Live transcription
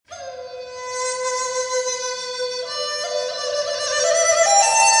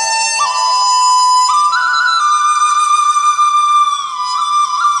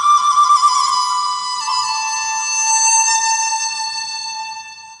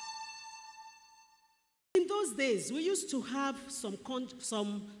those days, we used to have some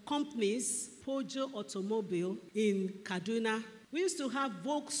companies, Pojo Automobile in Kaduna. We used to have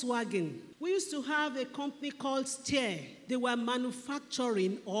Volkswagen. We used to have a company called Steer. They were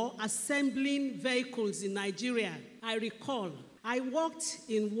manufacturing or assembling vehicles in Nigeria. I recall, I worked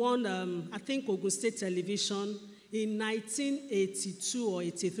in one, I think, Ogun State Television in 1982 or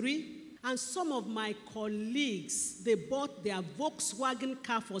 83. And some of my colleagues, they bought their Volkswagen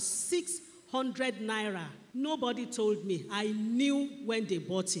car for 600 naira. Nobody told me. I knew when they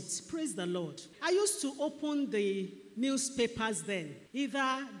bought it. Praise the Lord. I used to open the newspapers then,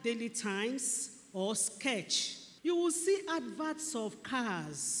 either Daily Times or Sketch. You will see adverts of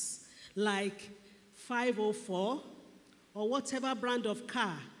cars like 504 or whatever brand of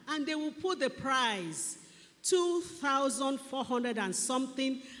car, and they will put the price 2,400 and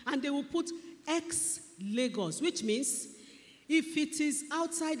something, and they will put ex-Lagos, which means if it is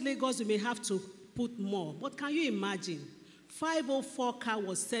outside Lagos, you may have to put more. But can you imagine? 504 car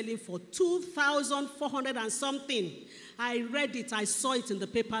was selling for 2,400 and something. I read it, I saw it in the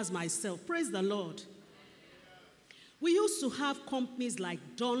papers myself. Praise the Lord. We used to have companies like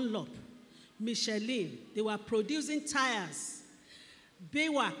Dunlop, Michelin. They were producing tires.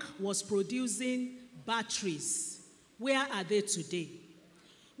 Baywak was producing batteries. Where are they today?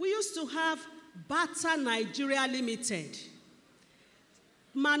 We used to have Bata Nigeria Limited,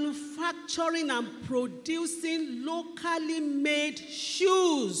 manufacturing and producing locally made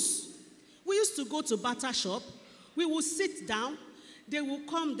shoes. We used to go to Bata shop. We will sit down. They will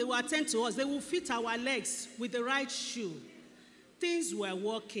come. They will attend to us. They will fit our legs with the right shoe. Things were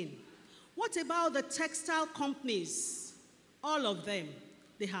working. What about the textile companies? All of them,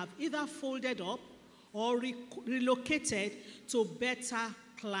 they have either folded up or relocated to better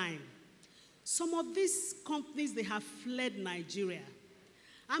climb. Some of these companies, they have fled Nigeria.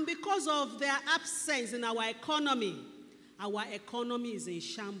 And because of their absence in our economy is in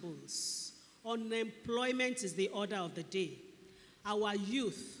shambles. Unemployment is the order of the day. Our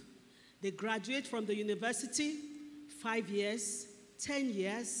youth, they graduate from the university, 5 years, 10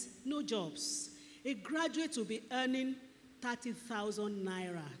 years, no jobs. A graduate will be earning 30,000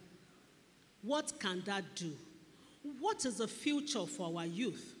 naira. What can that do? What is the future for our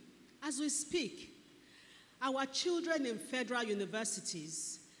youth? As we speak, our children in federal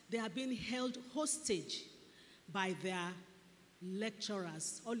universities, they are being held hostage by their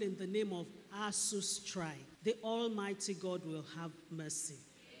lecturers, all in the name of ASU strike. The Almighty God will have mercy.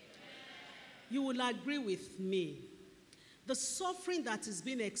 You will agree with me. The suffering that is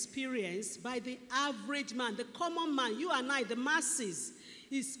being experienced by the average man, the common man, you and I, the masses,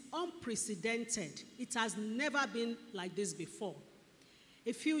 is unprecedented. It has never been like this before.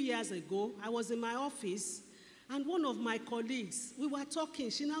 A few years ago, I was in my office, and one of my colleagues, we were talking.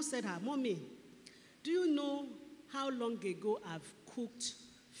 She now said, "Mommy, do you know how long ago I've cooked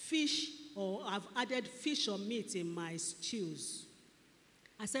fish or I've added fish or meat in my stews?"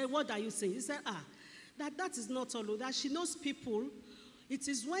 I said, "What are you saying?" He said, that is not all. That she knows people, it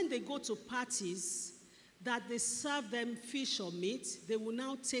is when they go to parties that they serve them fish or meat. They will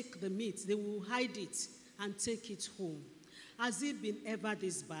now take the meat, they will hide it and take it home. Has it been ever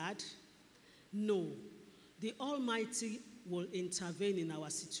this bad? No. The Almighty will intervene in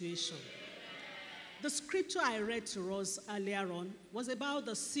our situation. The scripture I read to us earlier on was about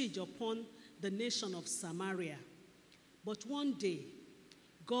the siege upon the nation of Samaria. But one day,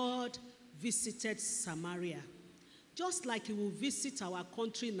 God visited Samaria, just like he will visit our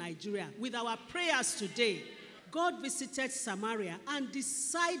country, Nigeria, with our prayers today. God visited Samaria and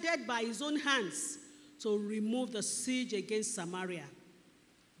decided by his own hands to remove the siege against Samaria.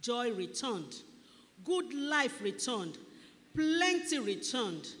 Joy returned, good life returned, plenty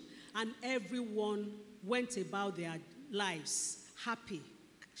returned, and everyone went about their lives happy.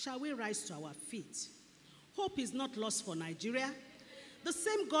 Shall we rise to our feet? Hope is not lost for Nigeria. The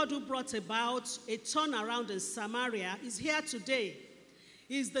same God who brought about a turnaround in Samaria is here today.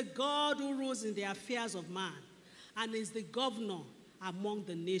 He is the God who rules in the affairs of man and is the governor among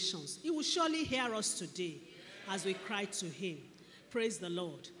the nations. He will surely hear us today as we cry to him. Praise the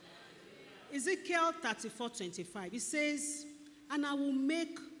Lord. Ezekiel 34:25, it says, "And I will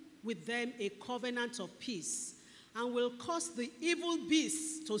make with them a covenant of peace, and will cause the evil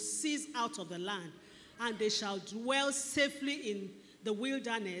beasts to cease out of the land, and they shall dwell safely in the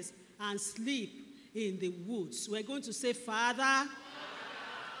wilderness and sleep in the woods." We're going to say, "Father,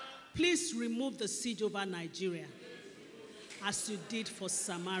 please remove the siege over Nigeria as you did for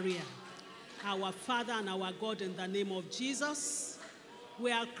Samaria." Our Father and our God, in the name of Jesus,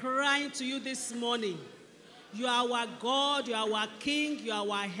 we are crying to you this morning. You are our God, you are our King, you are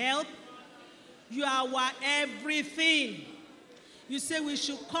our help. You are our everything. You say we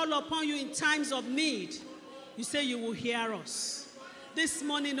should call upon you in times of need. You say you will hear us. This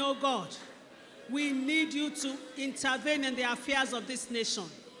morning, oh God, we need you to intervene in the affairs of this nation.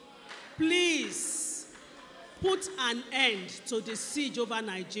 Please put an end to the siege over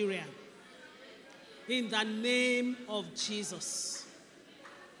Nigeria. In the name of Jesus.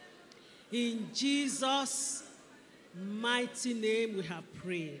 In Jesus' mighty name we have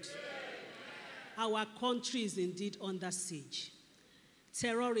prayed. Our country is indeed under siege.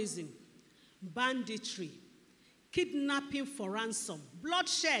 Terrorism, banditry, kidnapping for ransom,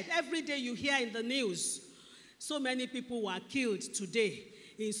 bloodshed. Every day you hear in the news, so many people were killed today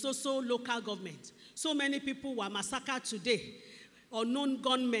in so local government. So many people were massacred today. Unknown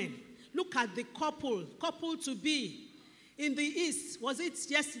gunmen. Look at the couple to be in the east. Was it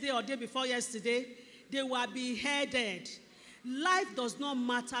yesterday or day before yesterday? They were beheaded. Life does not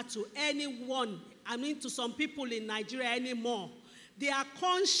matter to anyone, to some people in Nigeria anymore. Their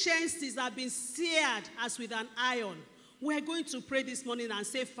consciences have been seared as with an iron. We're going to pray this morning and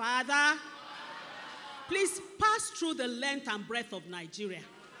say, Father, please pass through the length and breadth of Nigeria.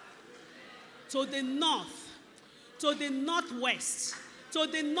 To the north, to the northwest, to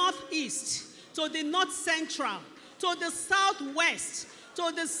the northeast, to the north central, to the southwest,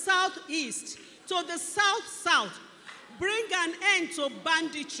 to the southeast, to the south. Bring an end to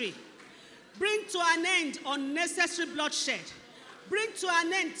banditry. Bring to an end unnecessary bloodshed. Bring to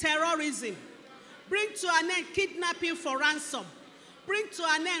an end terrorism. Bring to an end kidnapping for ransom. Bring to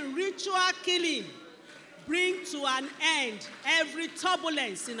an end ritual killing. Bring to an end every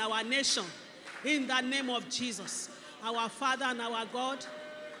turbulence in our nation. In the name of Jesus. Our Father and our God,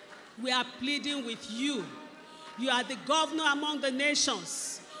 we are pleading with you. You are the governor among the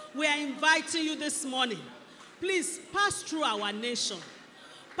nations. We are inviting you this morning. Please pass through our nation.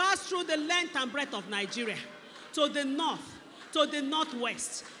 Pass through the length and breadth of Nigeria. To the north, to the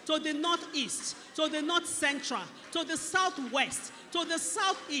northwest, to the northeast, to the north central, to the southwest, to the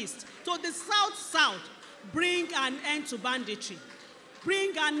southeast, to the south. Bring an end to banditry.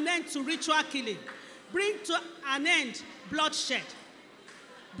 Bring an end to ritual killing. Bring to an end bloodshed.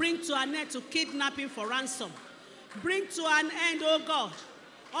 Bring to an end to kidnapping for ransom. Bring to an end, oh God,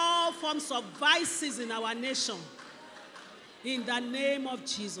 all forms of vices in our nation. In the name of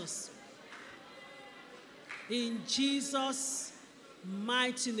Jesus. In Jesus'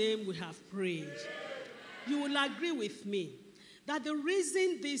 mighty name we have prayed. You will agree with me that the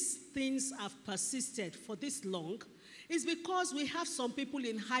reason these things have persisted for this long is because we have some people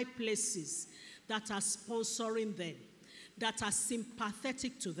in high places that are sponsoring them, that are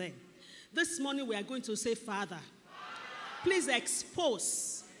sympathetic to them. This morning we are going to say, Father, please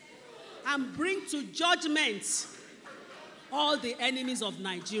expose and bring to judgment all the enemies of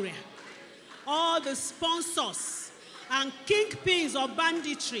Nigeria, all the sponsors and kingpins of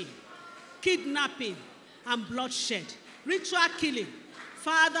banditry, kidnapping and bloodshed, ritual killing.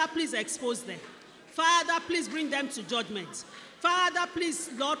 Father, please expose them. Father, please bring them to judgment. Father, please,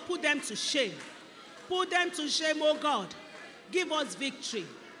 Lord, put them to shame. Put them to shame, oh God. Give us victory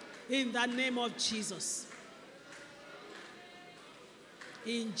in the name of Jesus.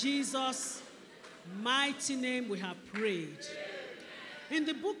 In Jesus' mighty name we have prayed. In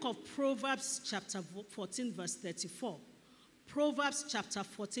the book of Proverbs chapter 14 verse 34, Proverbs chapter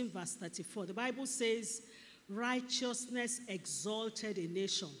 14 verse 34, the Bible says, righteousness exalted a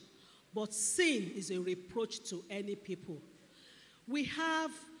nation, but sin is a reproach to any people. We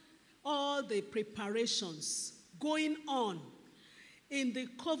have all the preparations going on in the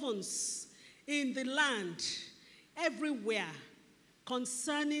covens, in the land, everywhere,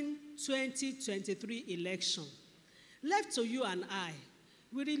 concerning 2023 election. Left to you and I,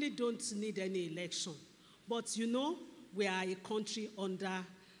 we really don't need any election. But you know, we are a country under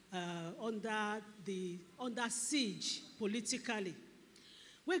siege politically.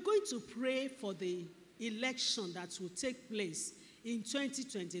 We're going to pray for the election that will take place in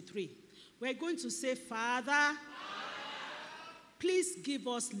 2023. We're going to say, Father, please give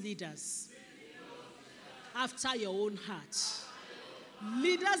us leaders after your own heart.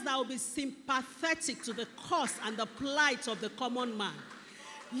 Leaders that will be sympathetic to the cause and the plight of the common man.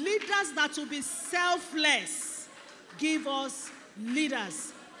 Leaders that will be selfless. Give us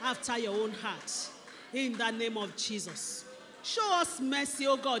leaders after your own heart. In the name of Jesus. Show us mercy,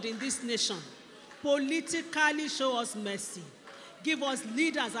 O God, in this nation. Politically, show us mercy. Give us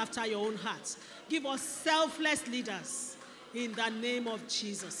leaders after your own heart. Give us selfless leaders. In the name of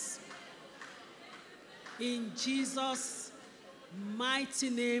Jesus. In Jesus' mighty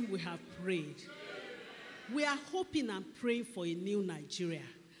name we have prayed. We are hoping and praying for a new Nigeria.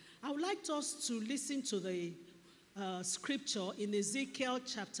 I would like us to listen to the scripture in Ezekiel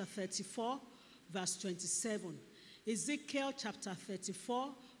chapter 34, verse 27. Ezekiel chapter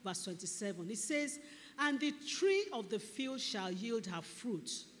 34, verse 27. It says, "And the tree of the field shall yield her fruit,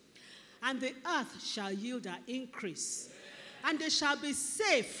 and the earth shall yield her increase, and they shall be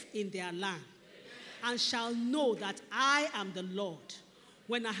safe in their land, and shall know that I am the Lord,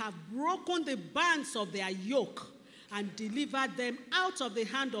 when I have broken the bands of their yoke, and delivered them out of the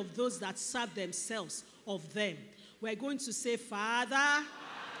hand of those that serve themselves of them." We're going to say, Father,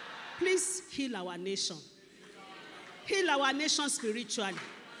 please heal our nation. Heal our nation spiritually.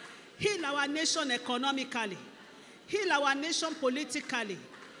 Heal our nation economically. Heal our nation politically.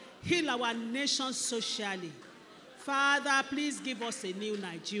 Heal our nation socially. Father, please give us a new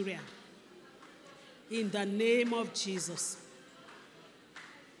Nigeria. In the name of Jesus.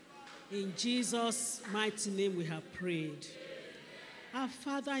 In Jesus' mighty name we have prayed. Our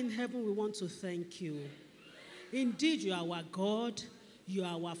Father in heaven, we want to thank you. Indeed, you are our God. You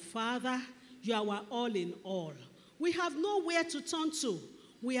are our Father. You are our all in all. We have nowhere to turn to.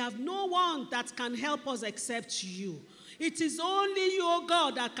 We have no one that can help us except you. It is only you, O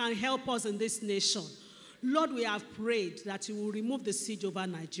God, that can help us in this nation. Lord, we have prayed that you will remove the siege over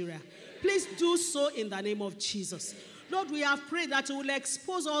Nigeria. Please do so in the name of Jesus. Lord, we have prayed that you will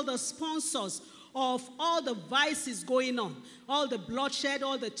expose all the sponsors of all the vices going on, all the bloodshed,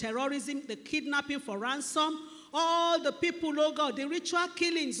 all the terrorism, the kidnapping for ransom, all the people, oh God, the ritual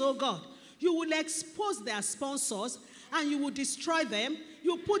killings, oh God. You will expose their sponsors and you will destroy them.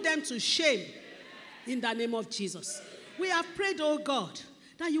 You put them to shame in the name of Jesus. We have prayed, oh God,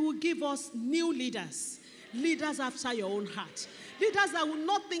 that you will give us new leaders, leaders after your own heart, leaders that will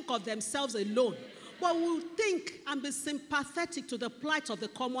not think of themselves alone, but will think and be sympathetic to the plight of the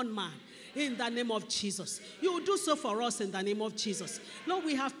common man in the name of Jesus. You will do so for us in the name of Jesus. Lord,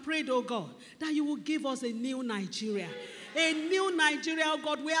 we have prayed, oh God, that you will give us a new Nigeria. A new Nigeria, oh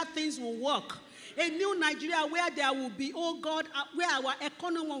God, where things will work. A new Nigeria where there will be, oh God, where our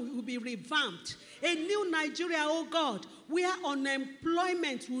economy will be revamped. A new Nigeria, oh God, where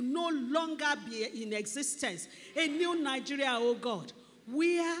unemployment will no longer be in existence. A new Nigeria, oh God,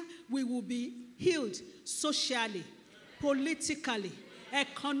 where we will be healed socially, politically,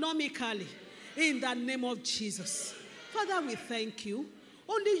 economically, in the name of Jesus. Father, we thank you.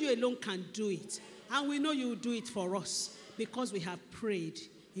 Only you alone can do it. And we know you will do it for us because we have prayed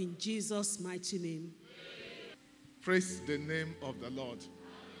in Jesus' mighty name. Praise the name of the Lord.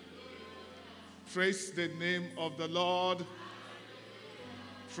 Praise the name of the Lord.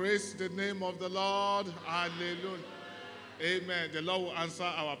 Praise the name of the Lord. Hallelujah. Amen. The Lord will answer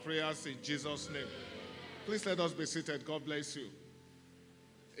our prayers in Jesus' name. Please let us be seated. God bless you.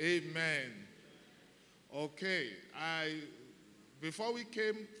 Amen. Okay. Before we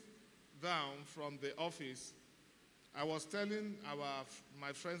came down from the office, I was telling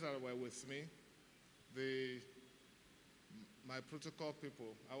my friends that were with me, my protocol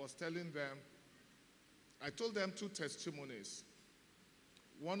people, I was telling them, I told them two testimonies.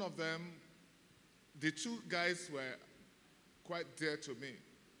 One of them, the two guys were quite dear to me,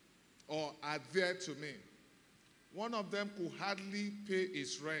 or are dear to me. One of them could hardly pay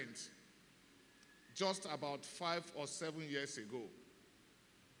his rent just about 5 or 7 years ago.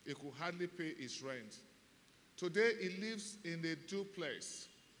 He could hardly pay his rent. Today, he lives in a duplex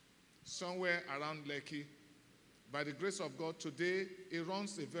somewhere around Lekki. By the grace of God, today, he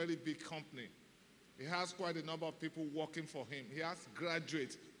runs a very big company. He has quite a number of people working for him. He has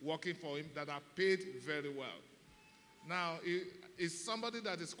graduates working for him that are paid very well. Now, he's somebody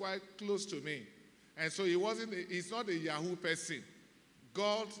that is quite close to me. And so he's not a Yahoo person.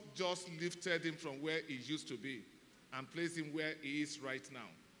 God just lifted him from where he used to be and placed him where he is right now.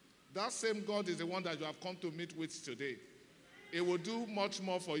 That same God is the one that you have come to meet with today. He will do much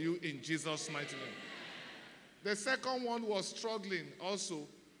more for you in Jesus' mighty name. The second one was struggling also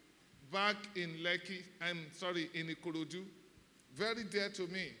back in in Ikorodu, very dear to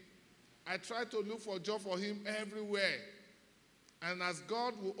me. I tried to look for a job for him everywhere. And as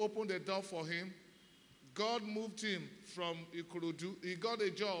God will open the door for him, God moved him from Ikorodu. He got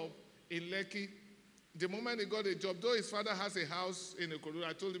a job in Lekki. The moment he got a job, though his father has a house in Ikorodu,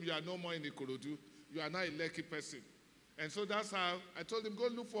 I told him, you are no more in Ikorodu. You are now a Lekki person. And so that's how I told him, go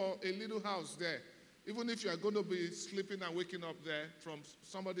look for a little house there. Even if you are going to be sleeping and waking up there from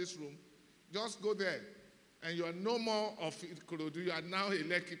somebody's room, just go there. And you are no more of Ikorodu. You are now a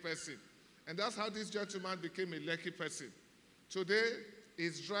Lekki person. And that's how this gentleman became a Lekki person. Today,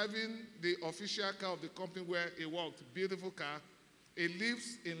 he's driving the official car of the company where he worked. Beautiful car. He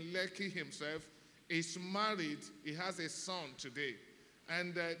lives in Lekki himself. He's married. He has a son today.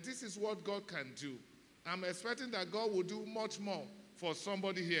 And this is what God can do. I'm expecting that God will do much more for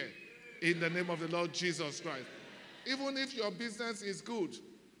somebody here in the name of the Lord Jesus Christ. Even if your business is good,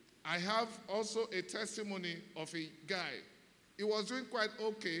 I have also a testimony of a guy. He was doing quite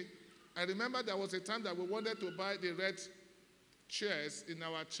okay. I remember there was a time that we wanted to buy the red chairs in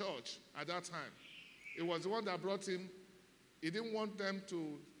our church at that time. It was the one that brought him. He didn't want them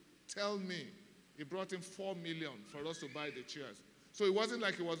to tell me. He brought him 4 million for us to buy the chairs. So it wasn't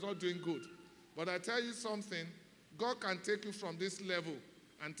like he was not doing good. But I tell you something, God can take you from this level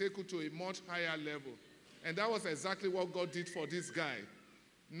and take you to a much higher level. And that was exactly what God did for this guy.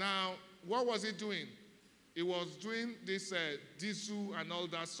 Now, what was he doing? He was doing this diesel and all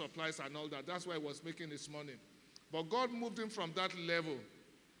that, supplies and all that. That's why he was making his money. But God moved him from that level.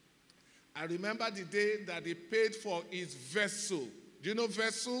 I remember the day that he paid for his vessel. Do you know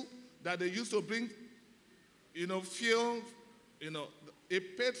vessel? That they used to bring, fuel, he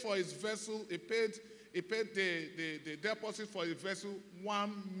paid for his vessel. He paid the deposit for his vessel,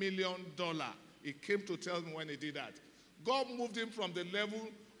 $1 million. He came to tell me when he did that. God moved him from the level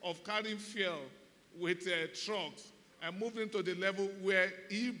of carrying fuel with trucks and moved him to the level where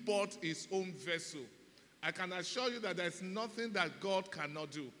he bought his own vessel. I can assure you that there's nothing that God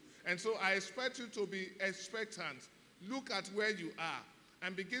cannot do. And so I expect you to be expectant. Look at where you are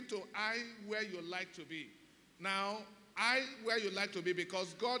and begin to eye where you like to be. Now, eye where you like to be,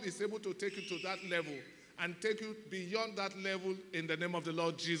 because God is able to take you to that level and take you beyond that level in the name of the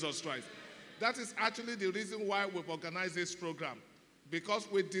Lord Jesus Christ. That is actually the reason why we've organized this program, because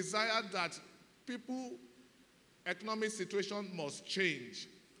we desire that people's economic situation must change.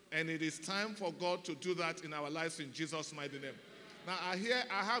 And it is time for God to do that in our lives in Jesus' mighty name. Now, I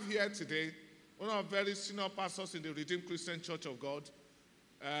have here today one of the very senior pastors in the Redeemed Christian Church of God,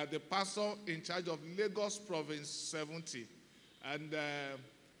 the pastor in charge of Lagos Province 70. And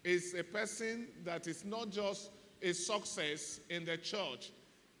is a person that is not just a success in the church,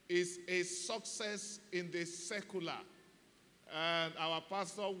 is a success in the secular. And our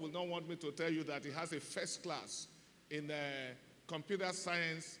pastor will not want me to tell you that he has a first class in computer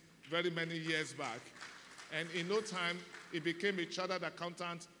science very many years back. And in no time, he became a chartered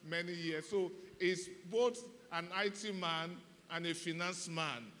accountant many years. So he's both an IT man and a finance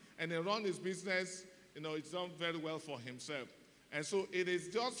man. And he runs his business, he's done very well for himself. And so it is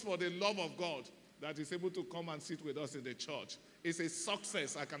just for the love of God that he's able to come and sit with us in the church. It's a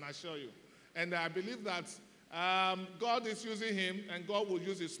success, I can assure you. And I believe that God is using him, and God will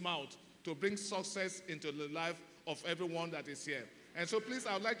use his mouth to bring success into the life of everyone that is here. And so please,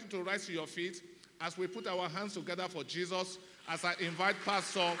 I would like you to rise to your feet as we put our hands together for Jesus, as I invite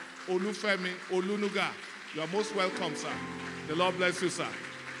Pastor Femi Olunuga. You are most welcome, sir. The Lord bless you, sir.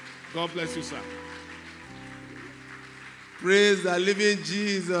 God bless you, sir. Praise the living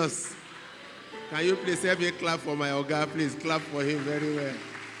Jesus. Can you please help me clap for my Oga? Please clap for him very well.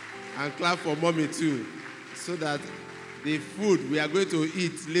 And clap for mommy too, so that the food we are going to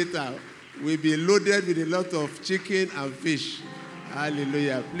eat later will be loaded with a lot of chicken and fish.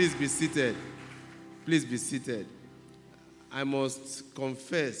 Hallelujah. Please be seated. Please be seated. I must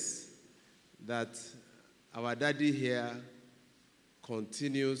confess that our daddy here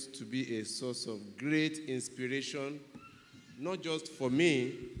continues to be a source of great inspiration, not just for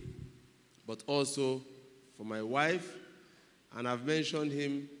me, but also for my wife. And I've mentioned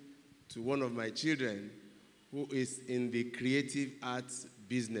him to one of my children who is in the creative arts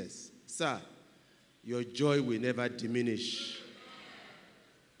business. Sir, your joy will never diminish.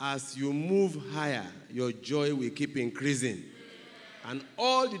 As you move higher, your joy will keep increasing. And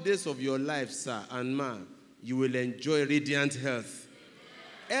all the days of your life, sir and ma, you will enjoy radiant health.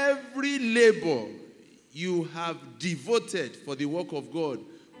 Every labor you have devoted for the work of God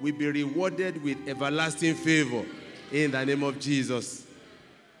will be rewarded with everlasting favor in the name of Jesus.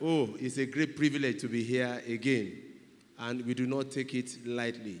 Oh, it's a great privilege to be here again, and we do not take it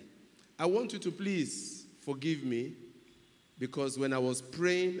lightly. I want you to please forgive me, because when I was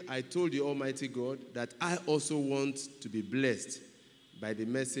praying, I told the Almighty God that I also want to be blessed by the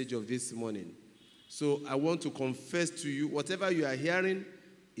message of this morning. So I want to confess to you, whatever you are hearing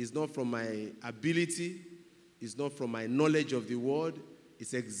is not from my ability, it's not from my knowledge of the word,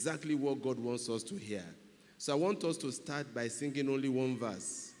 it's exactly what God wants us to hear. So I want us to start by singing only one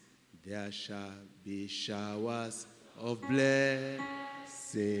verse. There shall be showers of blessing.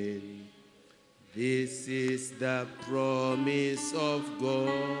 This is the promise of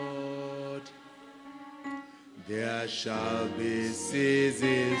God. There shall be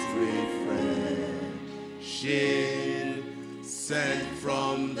seasons refreshing, sent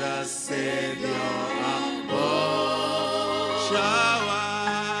from the Savior above. Showers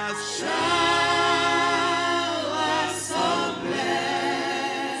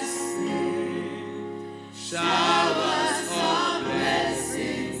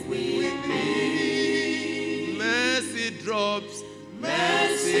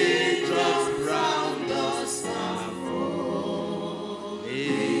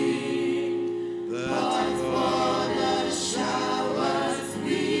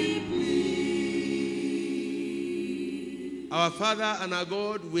Our Father and our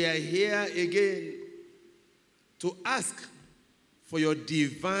God, we are here again to ask for your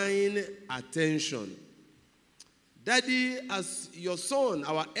divine attention. Daddy, as your son,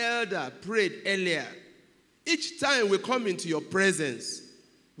 our elder, prayed earlier, each time we come into your presence,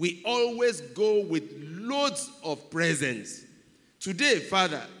 we always go with loads of presents. Today,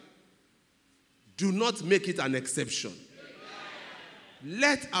 Father, do not make it an exception.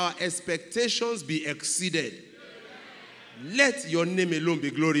 Let our expectations be exceeded. Let your name alone be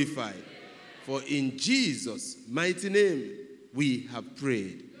glorified. For in Jesus' mighty name we have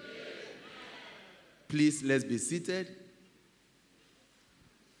prayed. Please, let's be seated.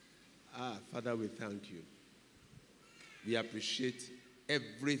 Father, we thank you. We appreciate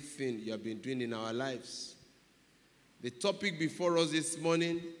everything you have been doing in our lives. The topic before us this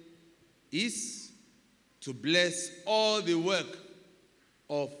morning is to bless all the work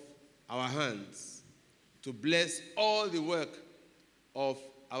of our hands. To bless all the work of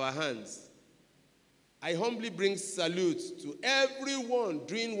our hands. I humbly bring salute to everyone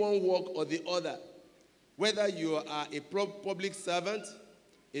doing one work or the other. Whether you are a public servant,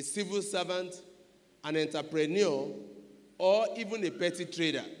 a civil servant, an entrepreneur, or even a petty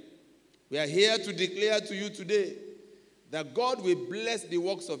trader. We are here to declare to you today that God will bless the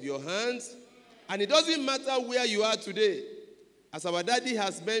works of your hands. And it doesn't matter where you are today. As our daddy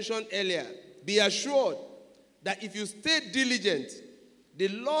has mentioned earlier, be assured that if you stay diligent, the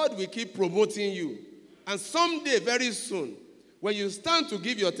Lord will keep promoting you. And someday, very soon, when you stand to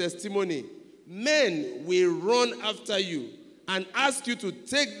give your testimony, men will run after you and ask you to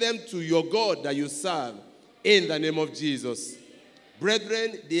take them to your God that you serve in the name of Jesus.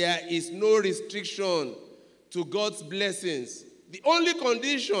 Brethren, there is no restriction to God's blessings. The only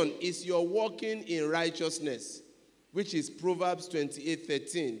condition is your walking in righteousness, which is Proverbs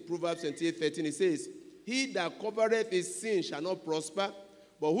 28:13. Proverbs 28:13, it says, "He that covereth his sin shall not prosper,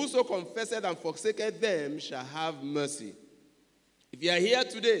 but whoso confesseth and forsaketh them shall have mercy." If you are here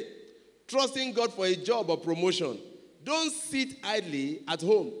today, trusting God for a job or promotion, don't sit idly at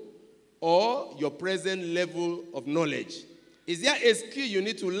home or your present level of knowledge. Is there a skill you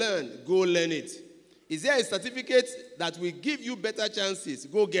need to learn? Go learn it. Is there a certificate that will give you better chances?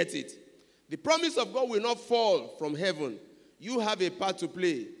 Go get it. The promise of God will not fall from heaven. You have a part to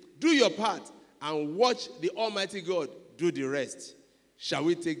play. Do your part and watch the Almighty God do the rest. Shall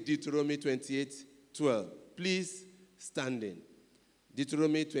we take Deuteronomy 28:12? Please stand in.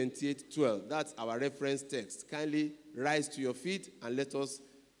 Deuteronomy 28:12. That's our reference text. Kindly rise to your feet and let us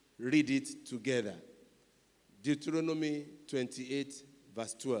read it together. Deuteronomy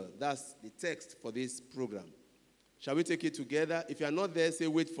 28:12. That's the text for this program. Shall we take it together? If you are not there, say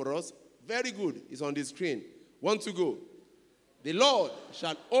wait for us. Very good. It's on the screen. Want to go? The Lord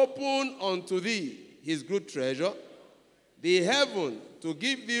shall open unto thee his good treasure, the heaven to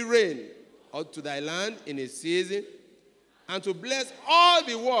give thee rain unto thy land in its season, and to bless all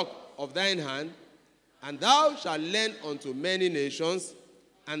the work of thine hand, and thou shalt lend unto many nations,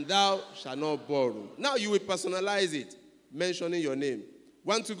 and thou shalt not borrow. Now you will personalize it, mentioning your name.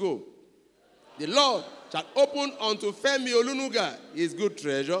 Want to go? The Lord shall open unto Femi Olunuga his good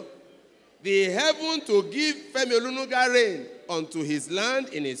treasure, the heaven to give Femi Olunuga rain unto his land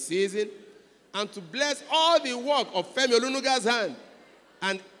in its season, and to bless all the work of Femi Olunuga's hand.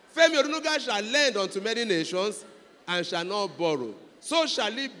 And Femi Olunuga shall lend unto many nations, and shall not borrow. So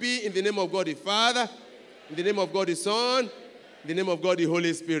shall it be in the name of God the Father, in the name of God the Son, in the name of God the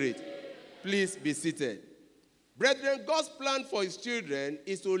Holy Spirit. Please be seated. Brethren, God's plan for his children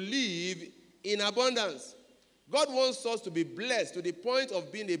is to live in abundance. God wants us to be blessed to the point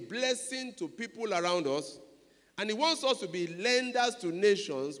of being a blessing to people around us. And he wants us to be lenders to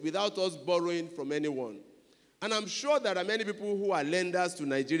nations without us borrowing from anyone. And I'm sure there are many people who are lenders to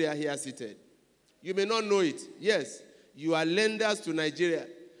Nigeria here seated. You may not know it. Yes, you are lenders to Nigeria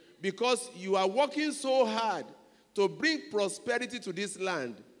because you are working so hard to bring prosperity to this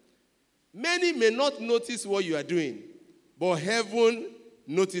land. Many may not notice what you are doing, but heaven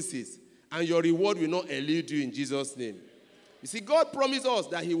notices, and your reward will not elude you in Jesus' name. You see, God promised us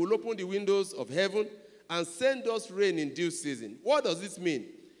that he will open the windows of heaven and send us rain in due season. What does this mean?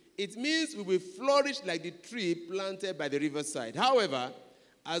 It means we will flourish like the tree planted by the riverside. However,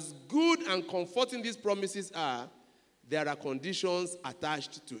 as good and comforting these promises are, there are conditions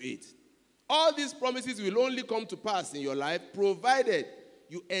attached to it. All these promises will only come to pass in your life provided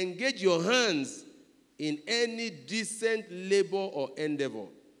you engage your hands in any decent labor or endeavor.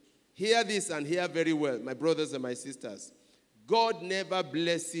 Hear this and hear very well, my brothers and my sisters. God never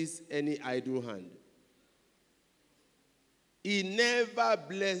blesses any idle hand. He never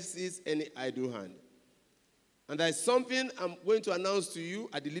blesses any idle hand. And there is something I'm going to announce to you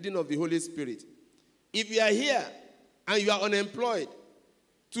at the leading of the Holy Spirit. If you are here and you are unemployed,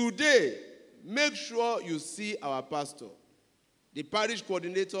 today, make sure you see our pastor, the parish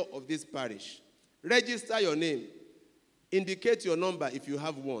coordinator of this parish. Register your name. Indicate your number if you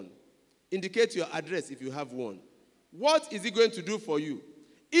have one. Indicate your address if you have one. What is he going to do for you?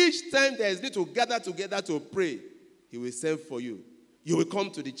 Each time there is need to gather together to pray, he will send for you. You will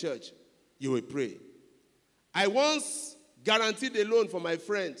come to the church. You will pray. I once guaranteed a loan for my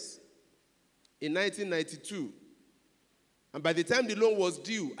friends in 1992. And by the time the loan was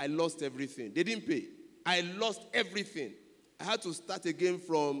due, I lost everything. They didn't pay. I lost everything. I had to start again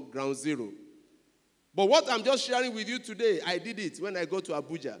from ground zero. But what I'm just sharing with you today, I did it when I got to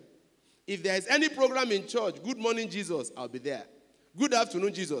Abuja. If there is any program in church, good morning, Jesus, I'll be there. Good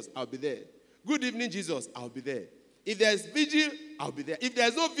afternoon, Jesus, I'll be there. Good evening, Jesus, I'll be there. If there is vigil, I'll be there. If there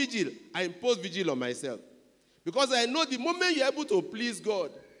is no vigil, I impose vigil on myself. Because I know the moment you're able to please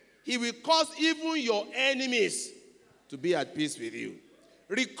God, he will cause even your enemies to be at peace with you.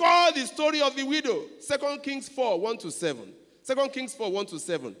 Recall the story of the widow, 2 Kings 4, 1-7. 2 Kings 4,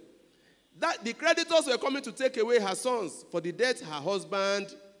 1-7. That the creditors were coming to take away her sons for the debt her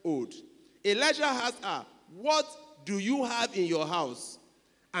husband owed. Elijah asked her, what do you have in your house?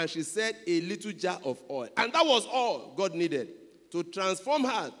 And she said, a little jar of oil. And that was all God needed to transform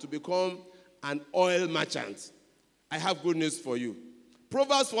her to become an oil merchant. I have good news for you.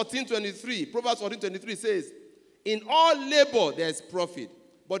 Proverbs 14:23 says, in all labor there is profit,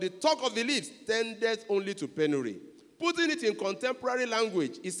 but the talk of the lips tendeth only to penury. Putting it in contemporary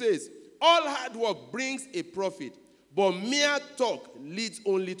language, it says, all hard work brings a profit, but mere talk leads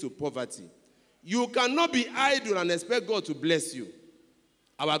only to poverty. You cannot be idle and expect God to bless you.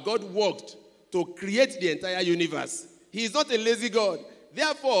 Our God worked to create the entire universe. He is not a lazy God.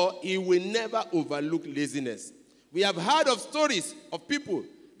 Therefore, he will never overlook laziness. We have heard of stories of people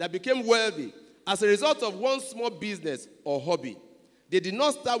that became wealthy as a result of one small business or hobby. They did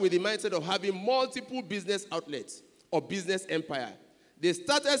not start with the mindset of having multiple business outlets or business empire. They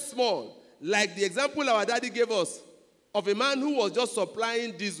started small, like the example our daddy gave us of a man who was just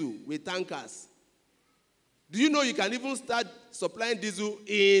supplying diesel with tankers. Do you know you can even start supplying diesel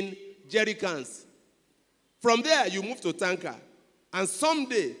in jerry cans? From there, you move to tanker. And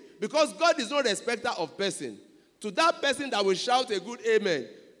someday, because God is no respecter of person, to that person that will shout a good amen,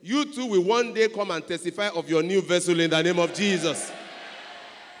 you too will one day come and testify of your new vessel in the name of Jesus.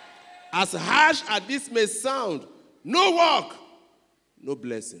 As harsh as this may sound, no work, no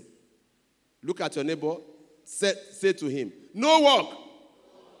blessing. Look at your neighbor, say to him, no work,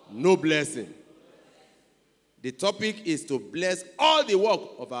 no blessing. The topic is to bless all the work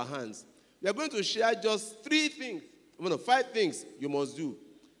of our hands. We are going to share just 5 things you must do.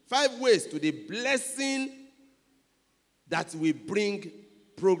 5 ways to the blessing that will bring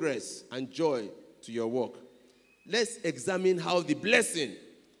progress and joy to your work. Let's examine how the blessing,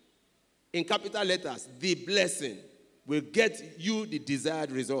 in capital letters, the blessing, will get you the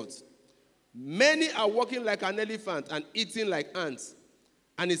desired results. Many are working like an elephant and eating like ants,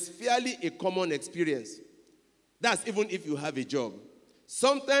 and it's fairly a common experience. That's even if you have a job.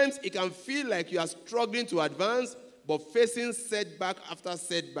 Sometimes it can feel like you are struggling to advance, but facing setback after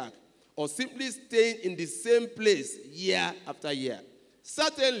setback, or simply staying in the same place year after year.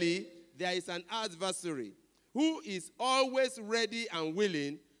 Certainly, there is an adversary who is always ready and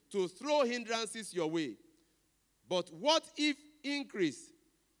willing to throw hindrances your way. But what if increase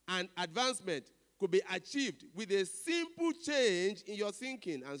and advancement could be achieved with a simple change in your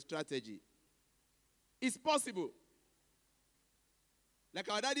thinking and strategy? It's possible.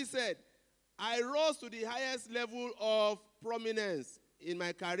 Like our daddy said, I rose to the highest level of prominence in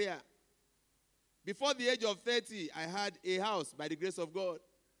my career. Before the age of 30, I had a house by the grace of God.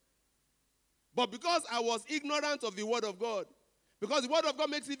 But because I was ignorant of the word of God, because the word of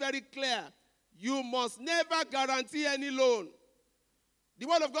God makes it very clear, you must never guarantee any loan. The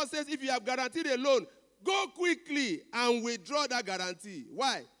word of God says if you have guaranteed a loan, go quickly and withdraw that guarantee.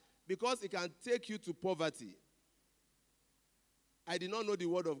 Why? Because it can take you to poverty. I did not know the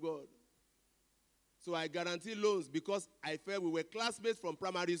word of God. So I guaranteed loans because I felt we were classmates from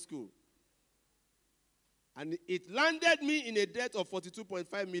primary school. And it landed me in a debt of 42.5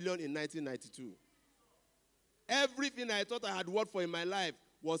 million in 1992. Everything I thought I had worked for in my life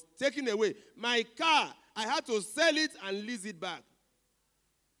was taken away. My car, I had to sell it and lease it back.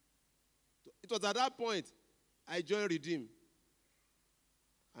 It was at that point I joined Redeem.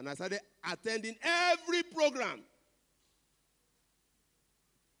 And I started attending every program.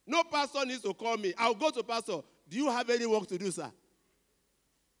 No pastor needs to call me. I'll go to pastor. Do you have any work to do, sir?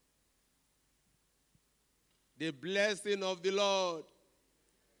 The blessing of the Lord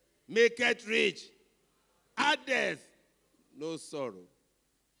maketh rich, addeth no sorrow.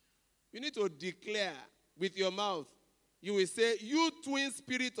 You need to declare with your mouth. You will say, you twin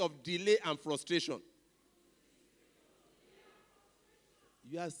spirit of delay and frustration.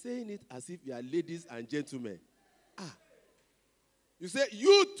 You are saying it as if you are ladies and gentlemen. You say,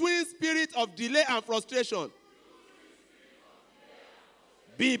 you twin spirit of delay and frustration.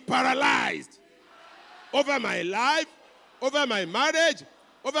 Be paralyzed over my life, over my marriage,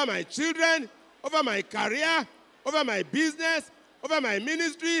 over my children, over my career, over my business, over my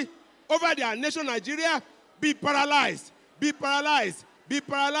ministry, over their nation Nigeria. Be paralyzed, be paralyzed, be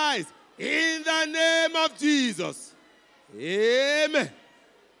paralyzed. In the name of Jesus. Amen.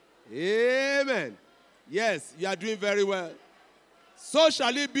 Amen. Yes, you are doing very well. So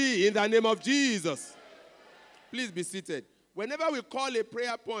shall it be in the name of Jesus. Please be seated. Whenever we call a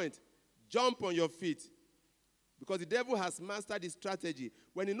prayer point, jump on your feet. Because the devil has mastered his strategy.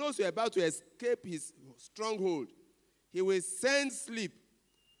 When he knows you're about to escape his stronghold, he will send sleep,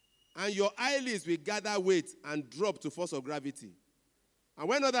 and your eyelids will gather weight and drop to force of gravity. And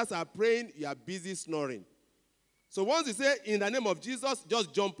when others are praying, you are busy snoring. So once you say, in the name of Jesus,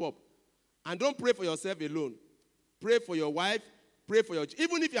 just jump up. And don't pray for yourself alone. Pray for your wife. Pray for your children.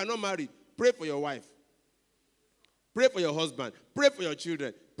 Even if you are not married, pray for your wife. Pray for your husband. Pray for your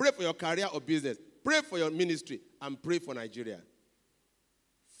children. Pray for your career or business. Pray for your ministry. And pray for Nigeria.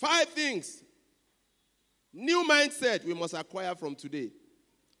 5 things. New mindset we must acquire from today.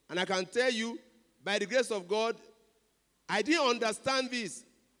 And I can tell you, by the grace of God, I didn't understand this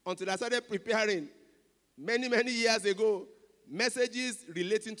until I started preparing many years ago messages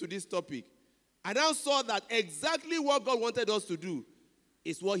relating to this topic. I now saw that exactly what God wanted us to do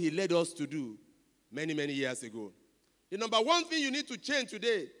is what he led us to do many years ago. The number one thing you need to change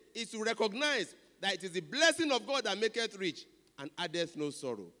today is to recognize that it is the blessing of God that maketh rich and addeth no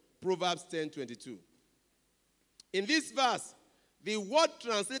sorrow. Proverbs 10:22. In this verse, the word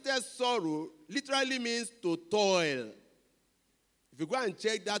translated sorrow literally means to toil. If you go and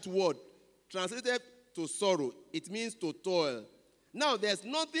check that word, translated to sorrow, it means to toil. Now, there's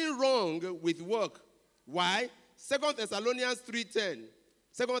nothing wrong with work. Why? 2 Thessalonians 3:10.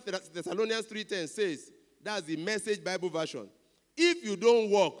 2 Thessalonians 3:10 says, that's the Message Bible version. If you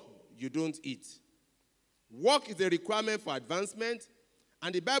don't work, you don't eat. Work is a requirement for advancement,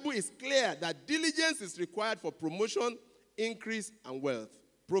 and the Bible is clear that diligence is required for promotion, increase, and wealth.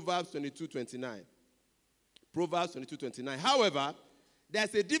 Proverbs 22:29. Proverbs 22:29. However,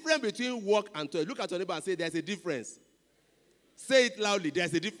 there's a difference between work and toil. Look at your neighbor and say, there's a difference. Say it loudly.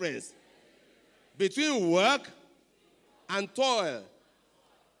 There's a difference between work and toil.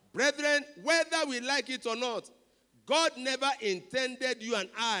 Brethren, whether we like it or not, God never intended you and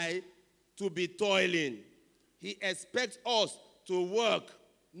I to be toiling. He expects us to work,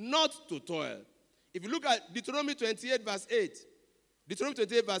 not to toil. If you look at Deuteronomy 28 verse 8, Deuteronomy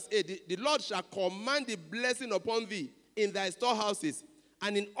 28 verse 8, the Lord shall command the blessing upon thee in thy storehouses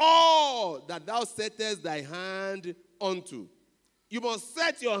and in all that thou settest thy hand unto. You must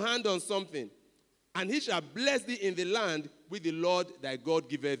set your hand on something, and he shall bless thee in the land which the Lord thy God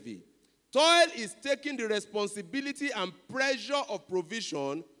giveth thee. Toil is taking the responsibility and pressure of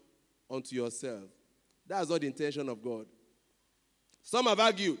provision onto yourself. That's not the intention of God. Some have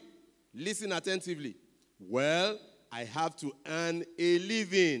argued, listen attentively, well, I have to earn a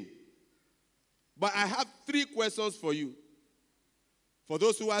living. But I have 3 questions for you. For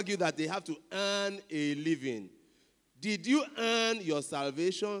those who argue that they have to earn a living. Did you earn your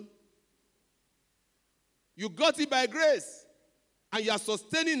salvation? You got it by grace, and you are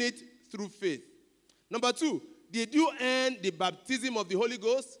sustaining it through faith. Number 2, did you earn the baptism of the Holy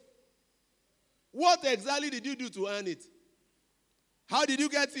Ghost? What exactly did you do to earn it? How did you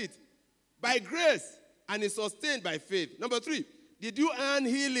get it? By grace, and it's sustained by faith. Number 3, did you earn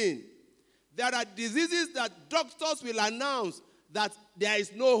healing? There are diseases that doctors will announce that there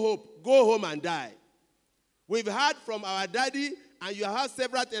is no hope. Go home and die. We've heard from our daddy, and you have heard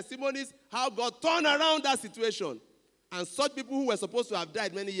several testimonies, how God turned around that situation. And such people who were supposed to have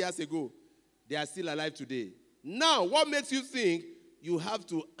died many years ago, they are still alive today. Now, what makes you think you have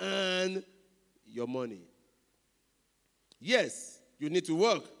to earn your money? Yes, you need to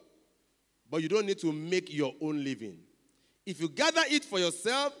work, but you don't need to make your own living. If you gather it for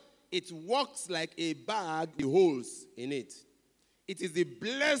yourself, it works like a bag with holes in it. It is the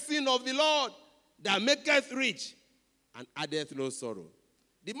blessing of the Lord that maketh rich and addeth no sorrow.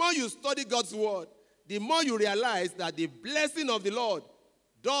 The more you study God's word, the more you realize that the blessing of the Lord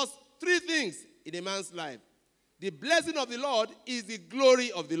does 3 things in a man's life. The blessing of the Lord is the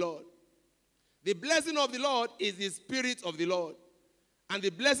glory of the Lord. The blessing of the Lord is the Spirit of the Lord. And the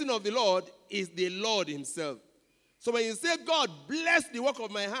blessing of the Lord is the Lord himself. So when you say, God, bless the work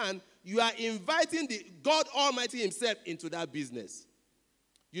of my hand, you are inviting the God Almighty himself into that business.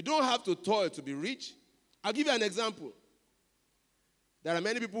 You don't have to toil to be rich. I'll give you an example. There are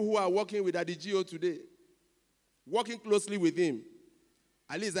many people who are working with Adigio today, working closely with him.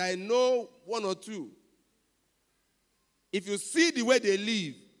 At least I know one or two. If you see the way they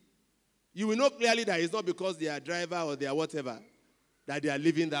live, you will know clearly that it's not because they are driver or they are whatever that they are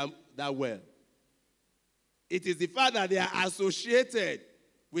living that well. It is the fact that they are associated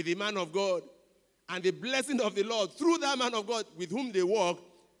with the man of God, and the blessing of the Lord through that man of God with whom they work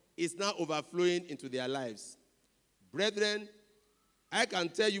is now overflowing into their lives. Brethren, I can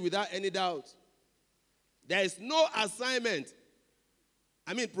tell you without any doubt, there is no assignment,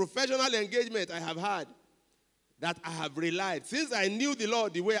 professional engagement I have had that I have relied, since I knew the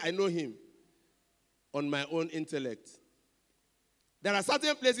Lord the way I know him, on my own intellect. There are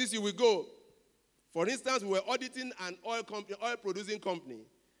certain places you will go. For instance, we were auditing an oil producing company,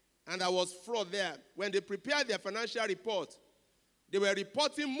 and there was fraud there. When they prepared their financial report, they were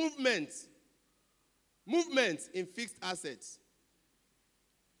reporting movements in fixed assets.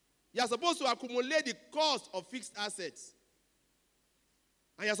 You are supposed to accumulate the cost of fixed assets,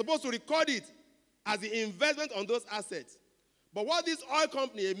 and you are supposed to record it as the investment on those assets. But what this oil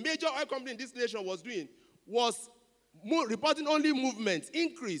company, a major oil company in this nation, was doing was reporting only movements,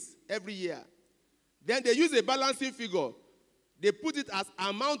 increase every year. Then they use a balancing figure. They put it as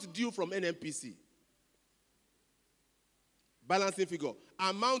amount due from NNPC. Balancing figure,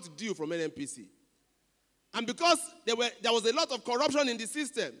 amount due from NNPC. And because there was a lot of corruption in the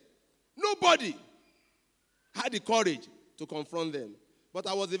system, nobody had the courage to confront them. But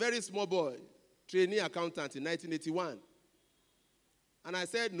I was a very small boy, trainee accountant in 1981. And I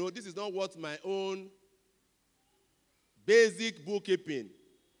said, no, this is not what my own basic bookkeeping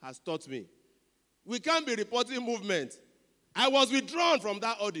has taught me. We can't be reporting movement. I was withdrawn from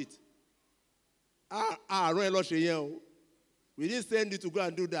that audit. We didn't send you to go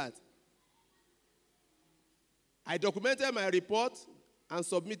and do that. I documented my report and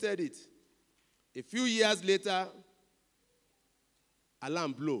submitted it. A few years later,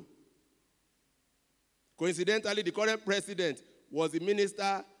 alarm blew. Coincidentally, the current president was the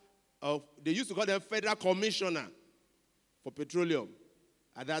minister of, they used to call them Federal Commissioner for Petroleum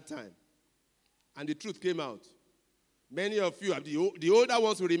at that time. And the truth came out. Many of you, the older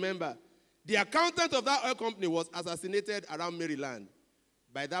ones will remember, the accountant of that oil company was assassinated around Maryland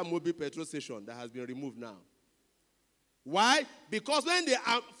by that Mobile petrol station that has been removed now. Why? Because when they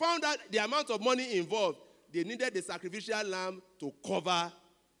found out the amount of money involved, they needed the sacrificial lamb to cover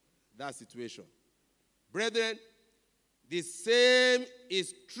that situation. Brethren, the same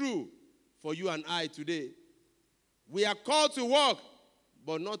is true for you and I today. We are called to work,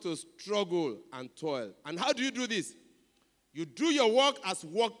 but not to struggle and toil. And how do you do this? You do your work as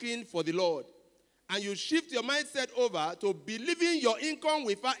working for the Lord. And you shift your mindset over to believing your income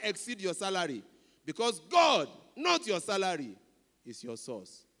will far exceed your salary. Because God, not your salary, is your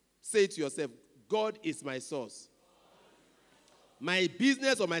source. Say to yourself, God is my source. My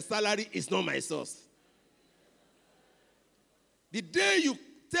business or my salary is not my source. The day you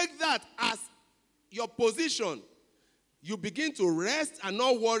take that as your position, you begin to rest and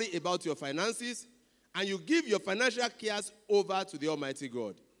not worry about your finances, and you give your financial cares over to the Almighty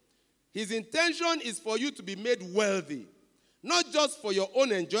God. His intention is for you to be made wealthy, not just for your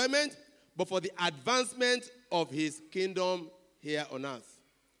own enjoyment, but for the advancement of his kingdom here on earth.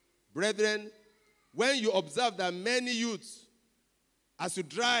 Brethren, when you observe that many youths, as you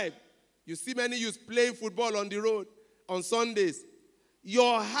drive, you see many youths playing football on the road on Sundays,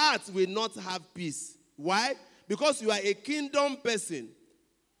 your heart will not have peace. Why? Because you are a kingdom person.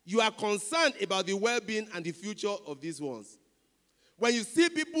 You are concerned about the well-being and the future of these ones. When you see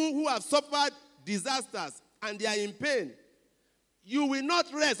people who have suffered disasters and they are in pain, you will not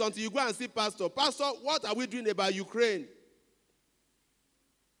rest until you go and see Pastor. Pastor, what are we doing about Ukraine?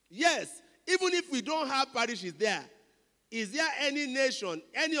 Yes, even if we don't have parishes there, is there any nation,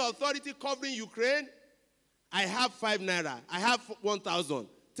 any authority covering Ukraine? I have 5 naira. I have 1,000.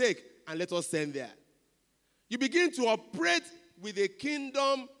 Take and let us send there. You begin to operate with a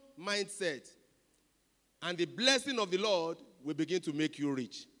kingdom mindset, and the blessing of the Lord will begin to make you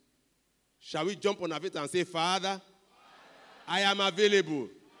rich. Shall we jump on our feet and say, Father, I am available.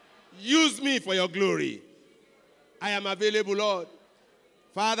 Use me for your glory. I am available, Lord.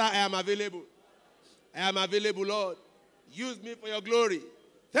 Father, I am available. I am available, Lord. Use me for your glory.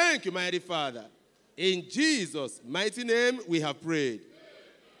 Thank you, mighty Father. In Jesus' mighty name we have prayed.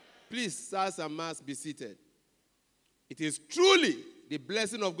 Please, sirs and mas, be seated. It is truly the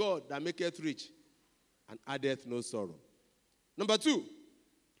blessing of God that maketh rich and addeth no sorrow. Number 2,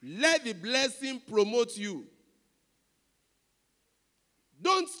 let the blessing promote you.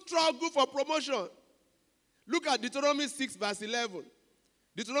 Don't struggle for promotion. Look at Deuteronomy 6 verse 11.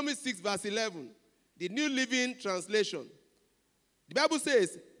 Deuteronomy 6 verse 11. The New Living Translation. The Bible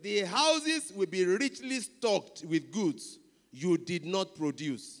says, the houses will be richly stocked with goods you did not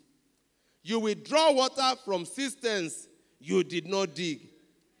produce. You will draw water from cisterns you did not dig.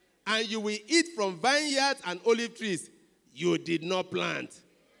 And you will eat from vineyards and olive trees you did not plant.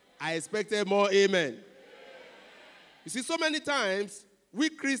 I expected more amen. You see, so many times, we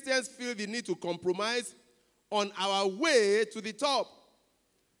Christians feel the need to compromise on our way to the top.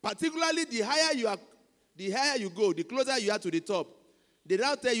 Particularly the higher you go, the closer you are to the top. They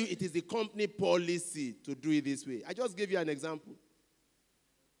now tell you it is the company policy to do it this way. I just gave you an example.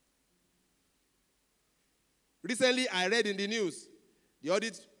 Recently, I read in the news, the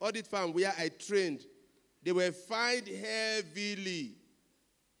audit firm where I trained, they were fined heavily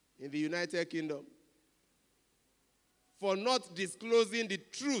in the United Kingdom for not disclosing the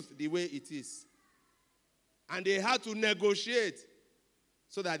truth the way it is. And they had to negotiate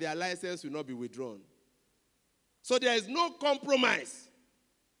so that their license will not be withdrawn. So there is no compromise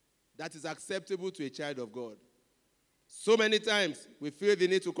that is acceptable to a child of God. So many times we feel the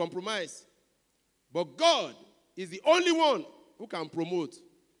need to compromise. But God is the only one who can promote.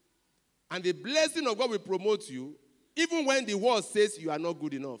 And the blessing of God will promote you even when the world says you are not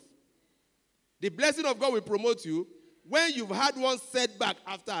good enough. The blessing of God will promote you when you've had one setback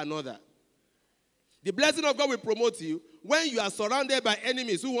after another. The blessing of God will promote you when you are surrounded by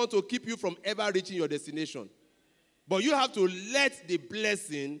enemies who want to keep you from ever reaching your destination. But you have to let the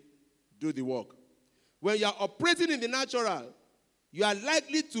blessing do the work. When you are operating in the natural, you are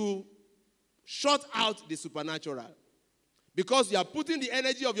likely to shut out the supernatural because you are putting the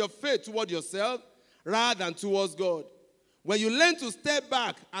energy of your faith toward yourself rather than towards God. When you learn to step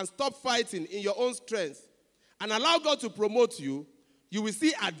back and stop fighting in your own strength and allow God to promote you, you will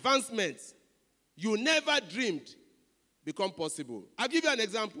see advancements you never dreamed become possible. I'll give you an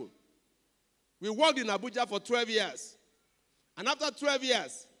example. We worked in Abuja for 12 years. And after 12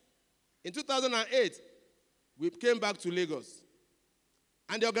 years, in 2008, we came back to Lagos.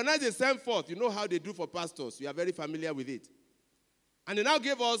 And they organized a send forth. You know how they do for pastors. You are very familiar with it. And they now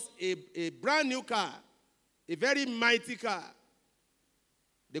gave us a brand new car, a very mighty car.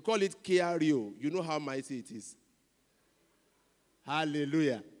 They call it Kia Rio. You know how mighty it is.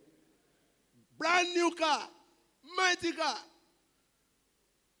 Hallelujah. Brand new car, mighty car.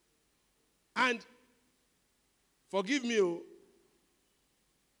 And forgive me,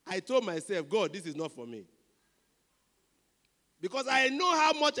 I told myself, God, this is not for me. Because I know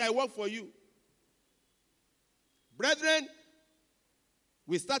how much I work for you. Brethren,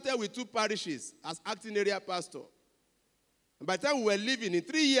 we started with 2 parishes as acting area pastor. And by the time we were leaving, in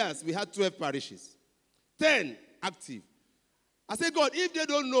 3 years, we had 12 parishes. 10 active. I said, God, if they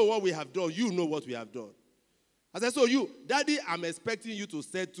don't know what we have done, you know what we have done. I said, so you, Daddy, I'm expecting you to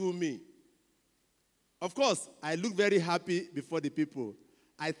settle me. Of course, I looked very happy before the people.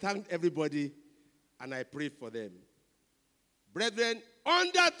 I thanked everybody, and I prayed for them. Brethren,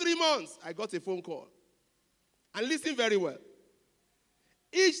 under 3 months, I got a phone call. And listen very well.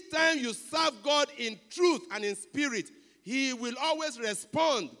 Each time you serve God in truth and in spirit, He will always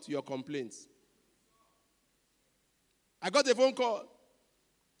respond to your complaints. I got a phone call.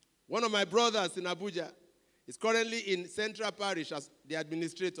 One of my brothers in Abuja is currently in Central Parish as the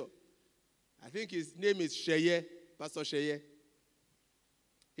administrator. I think his name is Sheye, Pastor Sheye.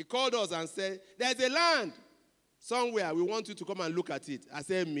 He called us and said, there's a land somewhere. We want you to come and look at it. I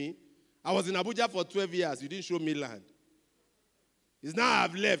said, me? I was in Abuja for 12 years. You didn't show me land. It's now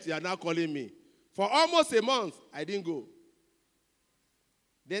I've left. You are now calling me. For almost a month, I didn't go.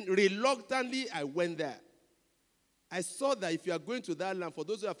 Then reluctantly, I went there. I saw that if you are going to that land, for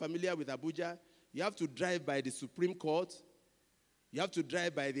those who are familiar with Abuja, you have to drive by the Supreme Court. You have to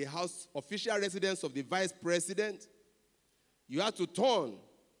drive by the house official residence of the vice president. You have to turn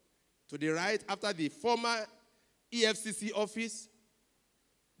to the right after the former EFCC office.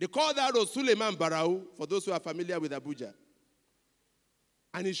 They call that road Suleiman Barau, for those who are familiar with Abuja.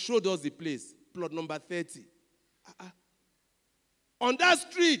 And he showed us the place, plot number 30. On that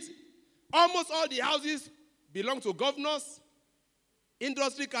street, almost all the houses belong to governors,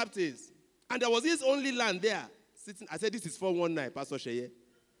 industry captains. And there was this only land there. Sitting. I said, this is 419, Pastor Sheye.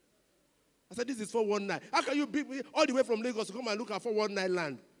 I said, this is 419. How can you be all the way from Lagos to come and look at 419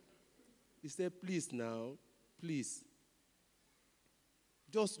 land? He said, please now, please.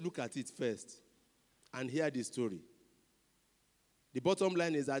 Just look at it first and hear the story. The bottom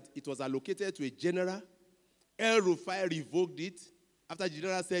line is that it was allocated to a general. El Rufai revoked it after the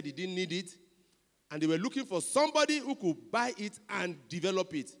general said he didn't need it. And they were looking for somebody who could buy it and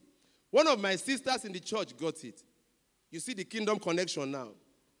develop it. One of my sisters in the church got it. You see the kingdom connection now.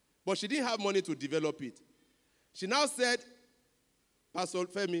 But she didn't have money to develop it. She now said, Pastor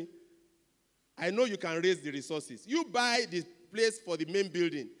Femi, I know you can raise the resources. You buy the place for the main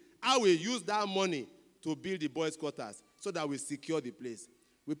building. I will use that money to build the boys' quarters so that we secure the place.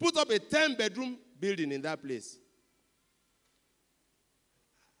 We put up a 10-bedroom building in that place.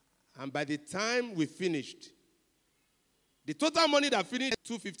 And by the time we finished, the total money that finished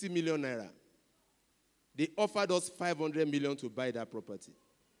 250 million naira. They offered us 500 million to buy that property.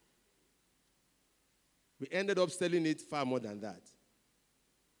 We ended up selling it far more than that.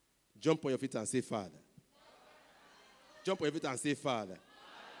 Jump on your feet and say, Father. Jump on your feet and say, Father.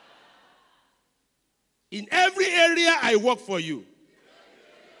 In every area I work for you,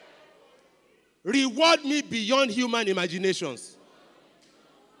 reward me beyond human imaginations.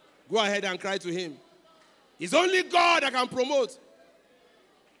 Go ahead and cry to him. It's only God that can promote.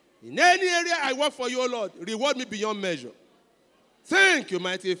 In any area I work for you, O Lord, reward me beyond measure. Thank you,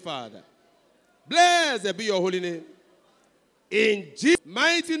 mighty Father. Blessed be your holy name. In Jesus'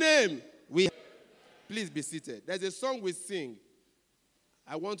 mighty name, please be seated. There's a song we sing.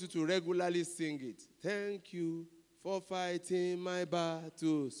 I want you to regularly sing it. Thank you for fighting my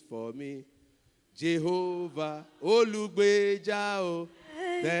battles for me. Jehovah Olugbeja.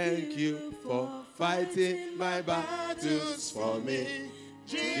 Thank you for fighting my battles for me.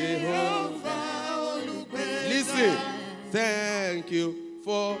 Jehovah Olugbeja. Listen. Thank you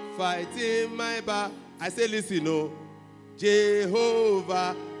for fighting my battle. I say listen, no.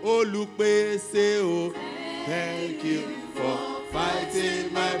 Jehovah Olugbeja. Thank you for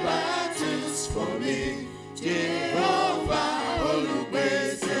fighting my battles for me. Jehovah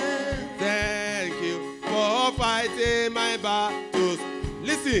Olugbeja. Thank you for fighting my battles.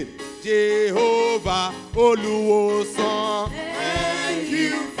 Listen. Jehovah Oluwosan. Thank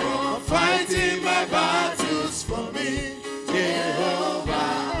you for fighting my battles for me.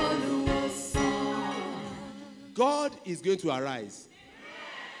 Jehovah Oluwosan. God is going to arise.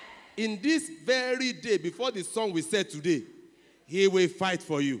 In this very day, before the song we said today, he will fight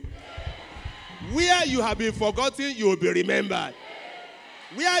for you. Where you have been forgotten, you will be remembered.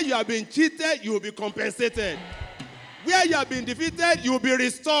 Where you have been cheated, you will be compensated. Where you have been defeated, you will be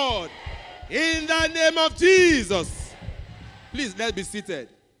restored. In the name of Jesus. Please, let's be seated.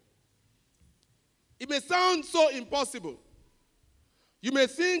 It may sound so impossible. You may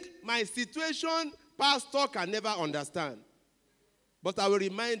think my situation, pastor can never understand. But I will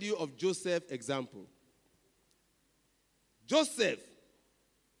remind you of Joseph's example. Joseph,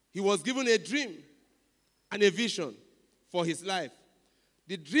 he was given a dream and a vision for his life.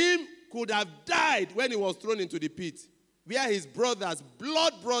 The dream could have died when he was thrown into the pit, where his brothers,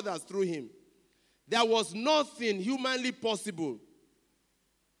 blood brothers, threw him. There was nothing humanly possible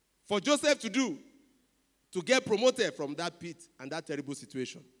for Joseph to do to get promoted from that pit and that terrible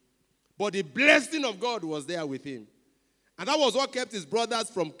situation. But the blessing of God was there with him. And that was what kept his brothers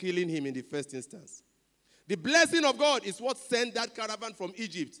from killing him in the first instance. The blessing of God is what sent that caravan from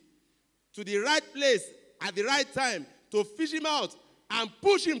Egypt to the right place at the right time to fish him out and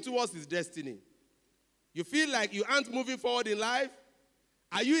push him towards his destiny. You feel like you aren't moving forward in life?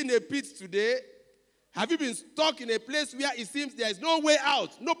 Are you in a pit today? Have you been stuck in a place where it seems there is no way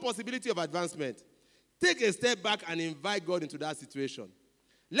out, no possibility of advancement? Take a step back and invite God into that situation.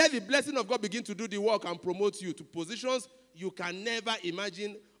 Let the blessing of God begin to do the work and promote you to positions you can never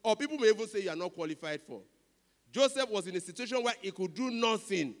imagine, or people may even say you are not qualified for. Joseph was in a situation where he could do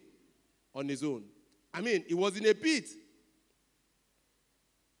nothing on his own. I mean, he was in a pit.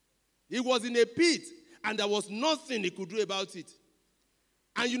 He was in a pit, and there was nothing he could do about it.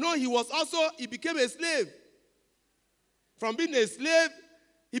 And you know, he became a slave. From being a slave,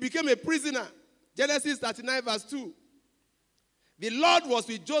 he became a prisoner. Genesis 39 verse 2. The Lord was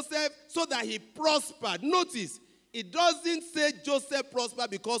with Joseph so that he prospered. Notice, it doesn't say Joseph prospered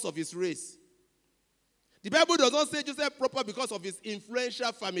because of his race. The Bible does not say Joseph prospered because of his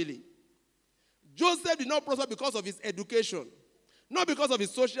influential family. Joseph did not prosper because of his education. Not because of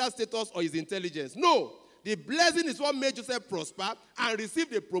his social status or his intelligence. No. The blessing is what made Joseph prosper and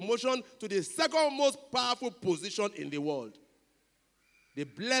receive the promotion to the second most powerful position in the world. The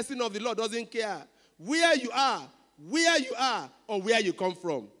blessing of the Lord doesn't care where you are, or where you come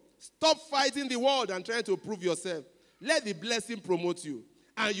from. Stop fighting the world and trying to prove yourself. Let the blessing promote you,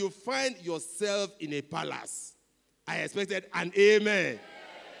 and you find yourself in a palace. I expected an amen.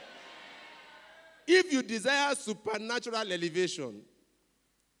 If you desire supernatural elevation,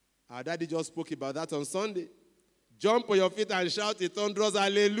 our daddy just spoke about that on Sunday. Jump on your feet and shout a thunderous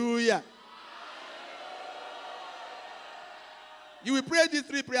hallelujah. You will pray these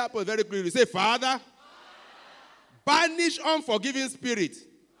 3 prayer points very clearly. Say, Father, banish unforgiving spirit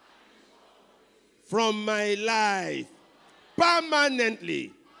from my life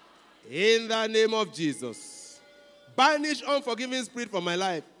permanently in the name of Jesus. Banish unforgiving spirit from my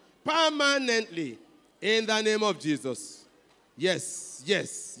life permanently in the name of Jesus. Yes,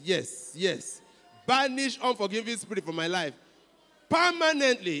 yes, yes, yes. Banish unforgiving spirit from my life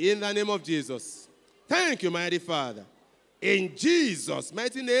permanently in the name of Jesus. Thank you, mighty Father. In Jesus'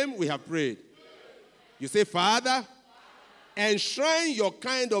 mighty name we have prayed. You say, Father, enshrine your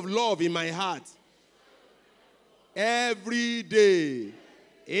kind of love in my heart every day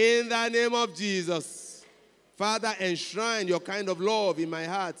in the name of Jesus. Father, enshrine your kind of love in my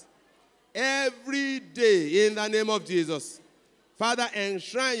heart every day in the name of Jesus. Father,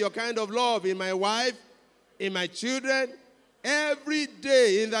 enshrine your kind of love in my wife, in my children, every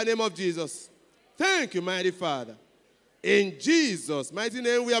day in the name of Jesus. Thank you, mighty Father. In Jesus' mighty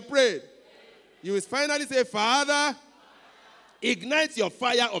name we are prayed. You will finally say, Father, ignite your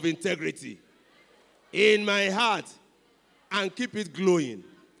fire of integrity in my heart and keep it glowing.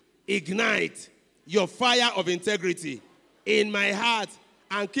 Ignite your fire of integrity in my heart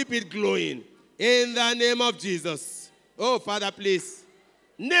and keep it glowing in the name of Jesus. Oh, Father, please,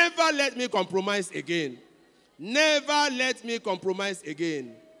 never let me compromise again. Never let me compromise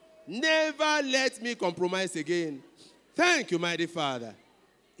again. Never let me compromise again. Thank you, mighty Father.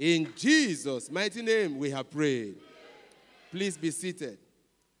 In Jesus' mighty name we have prayed. Please be seated.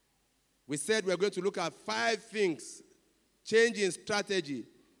 We said we're going to look at 5 things, change in strategy,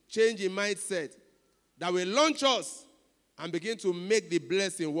 change in mindset, that will launch us and begin to make the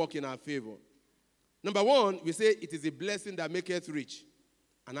blessing work in our favor. Number 1, we say it is a blessing that maketh rich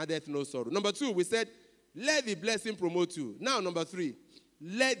and addeth no sorrow. Number 2, we said let the blessing promote you. Now, number 3,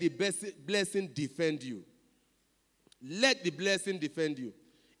 let the blessing defend you. Let the blessing defend you.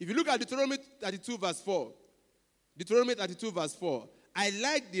 If you look at Deuteronomy 32 verse 4, Deuteronomy 32 verse 4, I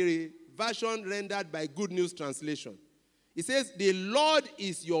like the version rendered by Good News Translation. It says, the Lord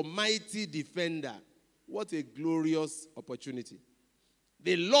is your mighty defender. What a glorious opportunity.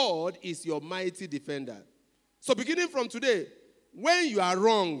 The Lord is your mighty defender. So beginning from today, when you are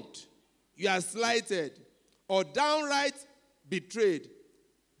wronged, you are slighted, or downright betrayed,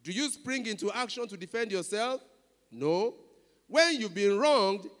 do you spring into action to defend yourself? No. When you've been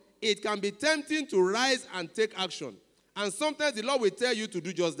wronged, it can be tempting to rise and take action. And sometimes the Lord will tell you to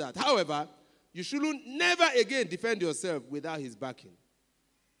do just that. However, you shouldn't never again defend yourself without his backing.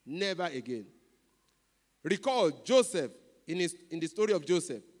 Never again. Recall Joseph, in the story of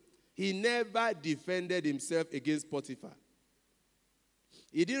Joseph, he never defended himself against Potiphar.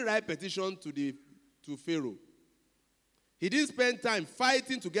 He didn't write petition to Pharaoh. He didn't spend time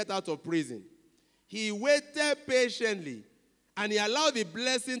fighting to get out of prison. He waited patiently, and he allowed the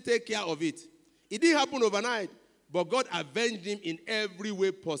blessing to take care of it. It didn't happen overnight, but God avenged him in every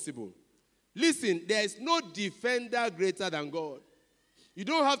way possible. Listen, there is no defender greater than God. You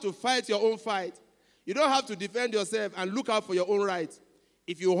don't have to fight your own fight. You don't have to defend yourself and look out for your own rights.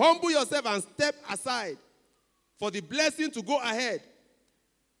 If you humble yourself and step aside for the blessing to go ahead,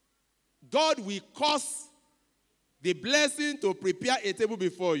 God will cause the blessing to prepare a table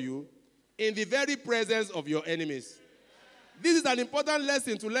before you in the very presence of your enemies. This is an important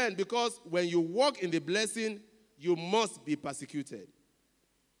lesson to learn, because when you walk in the blessing, you must be persecuted.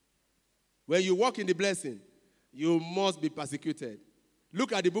 When you walk in the blessing, you must be persecuted.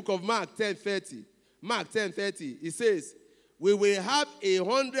 Look at the book of Mark 10:30. Mark 10:30, it says, we will have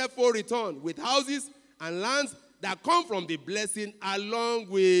 100-fold return with houses and lands that come from the blessing along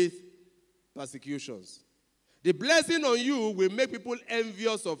with persecutions. The blessing on you will make people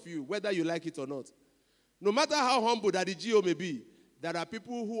envious of you, whether you like it or not. No matter how humble Daddy Gio may be, there are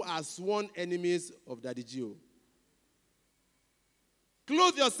people who are sworn enemies of Daddy Gio.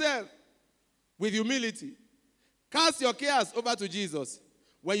 Clothe yourself with humility. Cast your cares over to Jesus.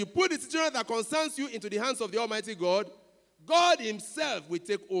 When you put the situation that concerns you into the hands of the Almighty God, God himself will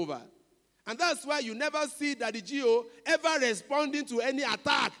take over. And that's why you never see Daddy Gio ever responding to any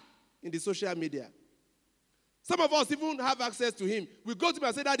attack in the social media. Some of us even have access to him. We go to him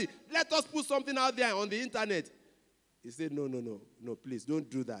and say, Daddy, let us put something out there on the internet. He said, no, please, don't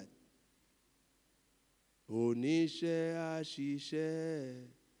do that. Oníṣẹ́ àṣìṣe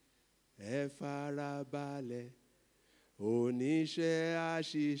ẹ farabalẹ̀. Oníṣẹ́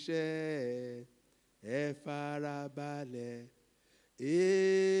àṣìṣe ẹ farabalẹ̀.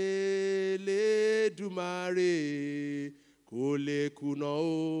 Eledumare kole kuna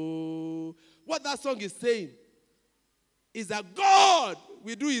o. What that song is saying is that God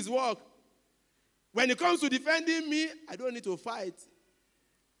will do his work. When it comes to defending me, I don't need to fight.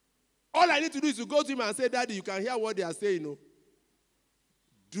 All I need to do is to go to him and say, Daddy, you can hear what they are saying. No?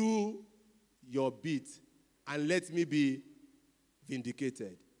 Do your bit and let me be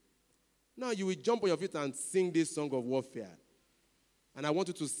vindicated. Now you will jump on your feet and sing this song of warfare. And I want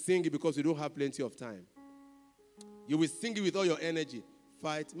you to sing it because we don't have plenty of time. You will sing it with all your energy.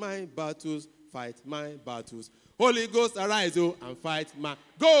 Fight my battles, fight my battles. Holy Ghost, arise, oh, and fight my...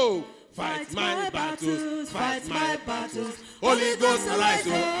 Go! Fight my battles, fight my battles. Holy Ghost, arise,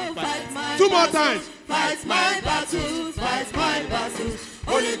 oh, and fight my... Two more times. Fight my battles, fight my battles.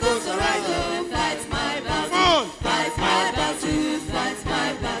 Holy Ghost, arise, oh, fight my battles. Come on! Fight my battles, fight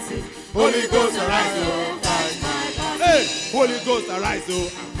my battles. Holy Ghost, arise, oh, fight my battles. hey! Holy Ghost, arise, oh,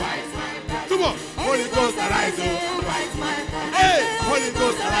 and fight my battles. Come on! Holy Ghost, arise, oh, and fight my battles. Hey! Holy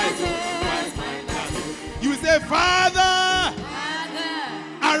Ghost, arise, oh, and fight my battles. You say, Father,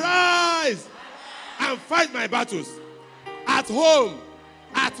 arise and fight my battles at home,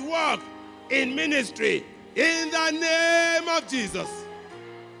 at work, in ministry, in the name of Jesus.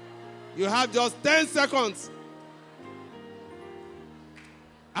 You have just 10 seconds.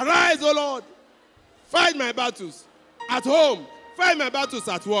 Arise, O Lord, fight my battles at home, fight my battles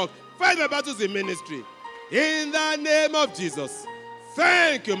at work, fight my battles in ministry, in the name of Jesus.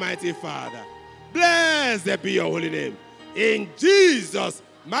 Thank you, mighty Father. Blessed be your holy name. In Jesus'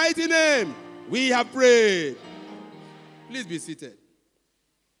 mighty name, we have prayed. Please be seated.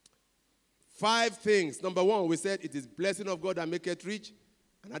 5 things. Number 1, we said it is blessing of God that maketh rich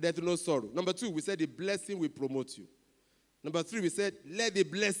and addeth no sorrow. Number 2, we said the blessing will promote you. Number 3, we said let the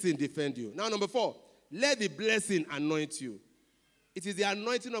blessing defend you. Now, number 4, let the blessing anoint you. It is the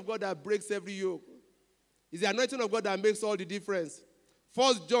anointing of God that breaks every yoke. It's the anointing of God that makes all the difference.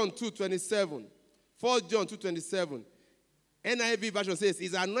 1 John 2:27. 1 John 2:27. NIV version says,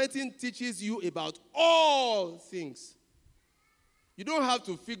 his anointing teaches you about all things. You don't have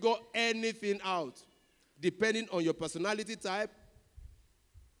to figure anything out depending on your personality type.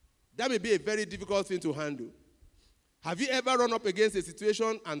 That may be a very difficult thing to handle. Have you ever run up against a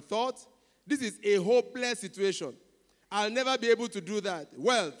situation and thought, this is a hopeless situation? I'll never be able to do that.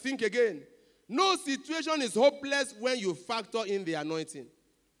 Well, think again. No situation is hopeless when you factor in the anointing.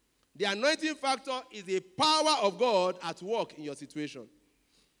 The anointing factor is the power of God at work in your situation.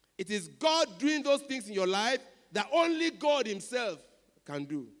 It is God doing those things in your life that only God himself can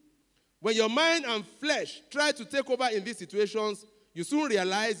do. When your mind and flesh try to take over in these situations, you soon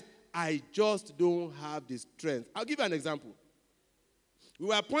realize, I just don't have the strength. I'll give you an example. We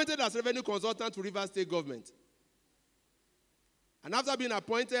were appointed as revenue consultant to Rivers State government. And after being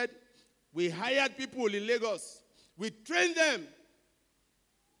appointed, we hired people in Lagos. We trained them.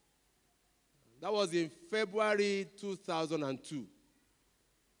 That was in February 2002.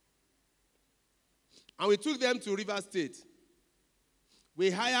 And we took them to Rivers State. We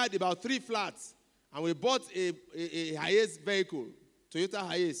hired about 3 flats, and we bought a Hiace vehicle, Toyota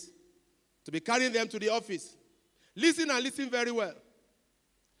Hiace, to be carrying them to the office. Listen and listen very well.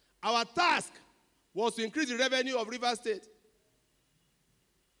 Our task was to increase the revenue of Rivers State.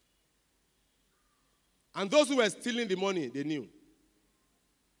 And those who were stealing the money, they knew.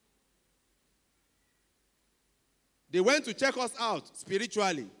 They went to check us out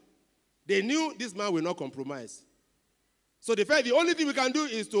spiritually. They knew this man will not compromise. So they felt the only thing we can do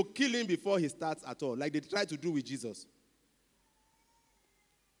is to kill him before he starts at all, like they tried to do with Jesus.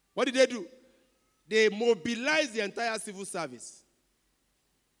 What did they do? They mobilized the entire civil service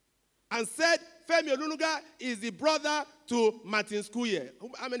and said, Femi Olunuga is the brother to Martin Skuye.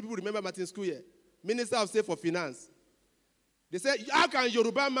 How many people remember Martin Skuye? Minister of State for Finance. They said, how can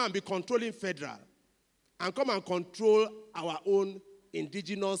Yoruba man be controlling federal and come and control our own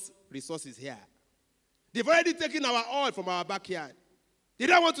indigenous resources here? They've already taken our oil from our backyard. They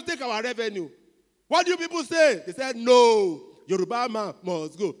don't want to take our revenue. What do you people say? They said, no, Yoruba man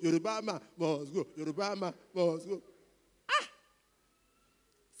must go. Yoruba man must go. Yoruba man must go.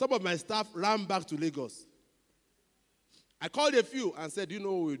 Some of my staff ran back to Lagos. I called a few and said, do you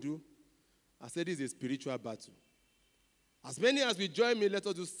know what we'll do? I said, this is a spiritual battle. As many as will join me, let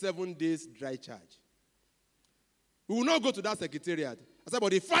us do 7 days dry charge. We will not go to that secretariat. I said,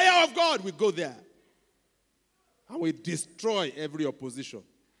 but the fire of God will go there. And we destroy every opposition.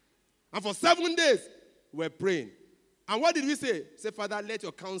 And for 7 days, we were praying. And what did we say? Say, Father, let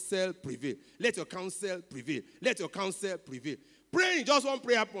your counsel prevail. Let your counsel prevail. Let your counsel prevail. Praying just one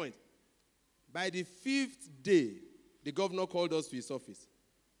prayer point. By the 5th day, the governor called us to his office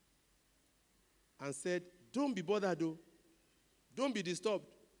and said, don't be bothered though. Don't be disturbed.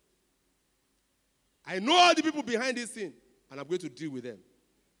 I know all the people behind this thing, and I'm going to deal with them.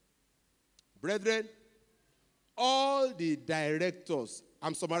 Brethren, all the directors,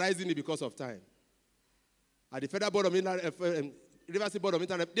 I'm summarizing it because of time, at the Federal Board of River State Board of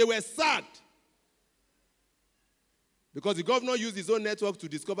Internet, they were sacked because the governor used his own network to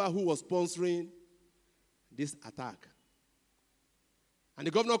discover who was sponsoring this attack. And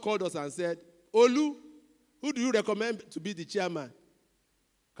the governor called us and said, Olu, who do you recommend to be the chairman?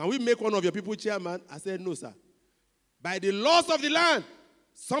 Can we make one of your people chairman? I said, no, sir. By the laws of the land,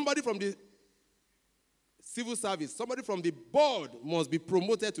 somebody from the civil service, somebody from the board must be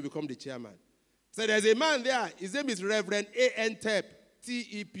promoted to become the chairman. So there's a man there. His name is Reverend A.N. Tep,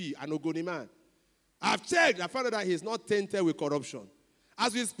 T.E.P., an Ogoni man. I've checked. I found out that he's not tainted with corruption.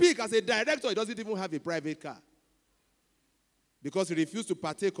 As we speak, as a director, he doesn't even have a private car because he refused to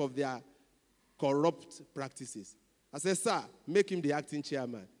partake of their corrupt practices. I said, sir, make him the acting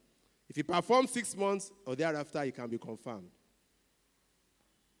chairman. If he performs 6 months or thereafter, he can be confirmed.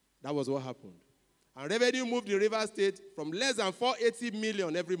 That was what happened. And revenue moved the River State from less than 480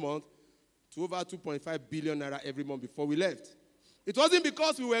 million every month to over 2.5 billion naira every month before we left. It wasn't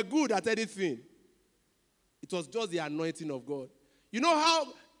because we were good at anything. It was just the anointing of God. You know how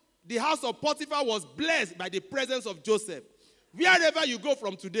the house of Potiphar was blessed by the presence of Joseph? Wherever you go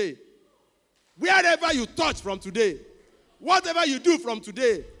from today, wherever you touch from today, whatever you do from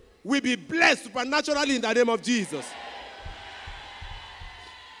today, will be blessed supernaturally in the name of Jesus.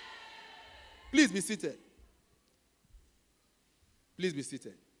 Please be seated. Please be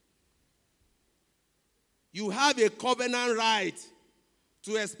seated. You have a covenant right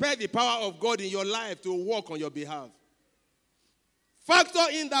to expect the power of God in your life to work on your behalf.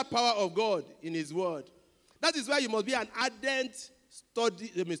 Factor in that power of God in His Word. That is why you must be an ardent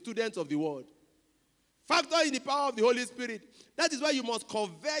student of the Word. Factor in the power of the Holy Spirit. That is why you must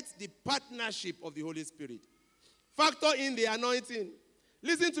covet the partnership of the Holy Spirit. Factor in the anointing.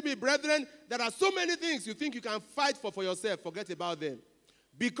 Listen to me, brethren. There are so many things you think you can fight for yourself. Forget about them.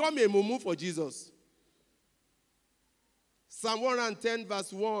 Become a mumu for Jesus. Psalm 110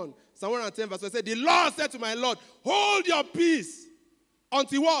 verse 1. Psalm 110 verse 1 said, the Lord said to my Lord, hold your peace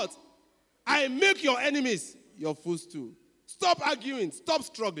until what? I make your enemies your footstool. Stop arguing. Stop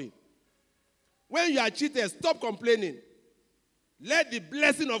struggling. When you are cheated, stop complaining. Let the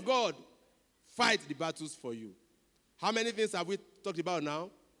blessing of God fight the battles for you. How many things have we talked about now?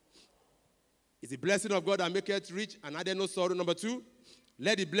 It's the blessing of God that maketh rich and addeth no sorrow. Number 2.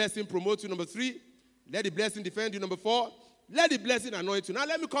 Let the blessing promote you. Number 3. Let the blessing defend you. Number 4. Let the blessing anoint you. Now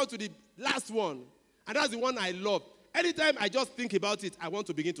let me come to the last one. And that's the one I love. Anytime I just think about it, I want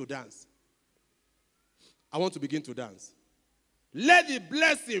to begin to dance. I want to begin to dance. Let the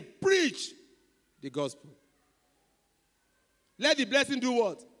blessing preach the gospel. Let the blessing do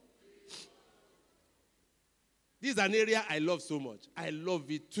what? This is an area I love so much. I love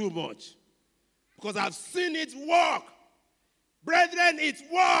it too much. Because I've seen it work. Brethren, it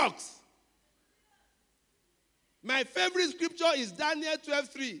works. My favorite scripture is Daniel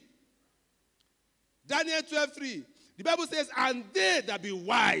 12:3. Daniel 12:3. The Bible says, and they that be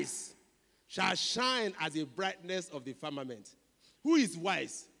wise shall shine as a brightness of the firmament. Who is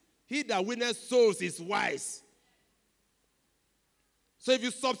wise? He that winneth souls is wise. So if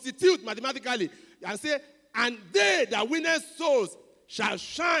you substitute mathematically and say, and they that winneth souls shall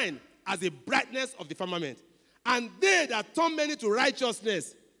shine as the brightness of the firmament, and they that turn many to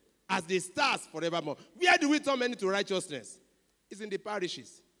righteousness as the stars forevermore. Where do we turn many to righteousness? It's in the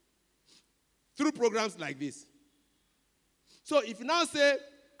parishes. Through programs like this. So if you now say,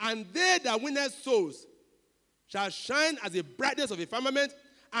 and they that winneth souls shall shine as the brightness of the firmament,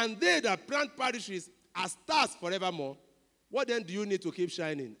 and they that plant parishes as stars forevermore, what then do you need to keep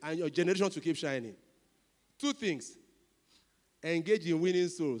shining and your generation to keep shining? 2 things. Engage in winning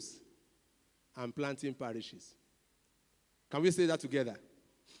souls and planting parishes. Can we say that together?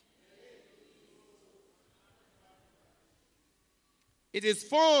 It is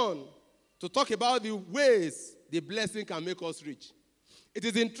fun to talk about the ways the blessing can make us rich. It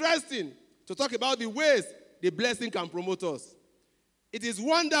is interesting to talk about the ways the blessing can promote us. It is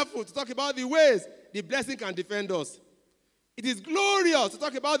wonderful to talk about the ways the blessing can defend us. It is glorious to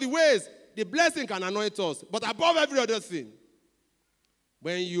talk about the ways the blessing can anoint us. But above every other thing,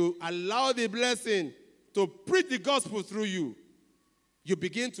 when you allow the blessing to preach the gospel through you, you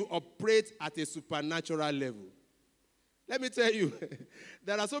begin to operate at a supernatural level. Let me tell you,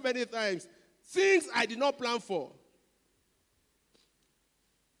 there are so many times, things I did not plan for.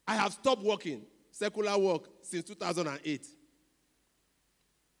 I have stopped working. secular work since 2008.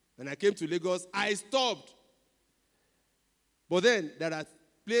 When I came to Lagos, I stopped. But then there are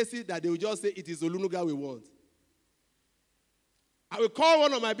places that they will just say it is Olunuga we want. I will call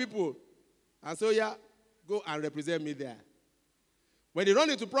one of my people and say, oh yeah, go and represent me there. When they run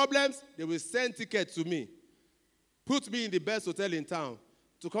into problems, they will send tickets to me. Put me in the best hotel in town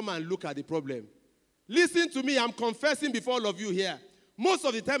to come and look at the problem. Listen to me, I'm confessing before all of you here. Most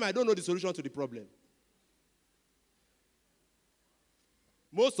of the time, I don't know the solution to the problem.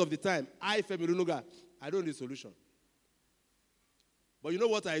 Most of the time, I, Femi Olunuga, I don't know the solution. But you know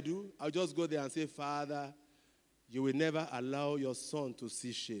what I do? I'll just go there and say, Father, you will never allow your son to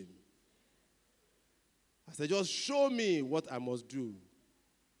see shame. I said, just show me what I must do.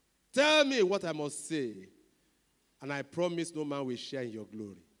 Tell me what I must say. And I promise no man will share in your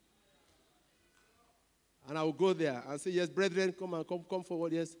glory. And I will go there and say, yes, brethren, come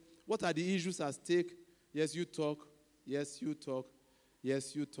forward. Yes. What are the issues at stake? Yes, you talk. Yes, you talk.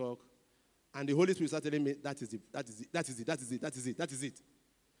 Yes, you talk. And the Holy Spirit started telling me, that is it, that is it, that is it, that is it, that is it, that is it.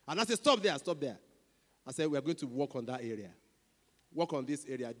 And I said, stop there, stop there. I said, we are going to work on that area. Work on this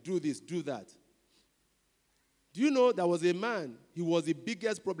area. Do this, do that. Do you know there was a man, he was the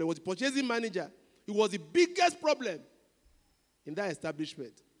biggest problem. He was the purchasing manager. He was the biggest problem in that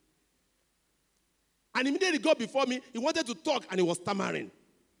establishment. And immediately he got before me, he wanted to talk and he was stammering.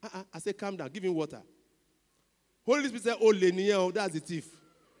 I said, calm down, give him water. Holy Spirit said, oh, Leniel, that's the thief.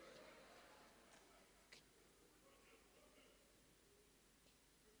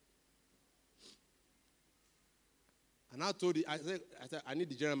 And I told him, I said, I need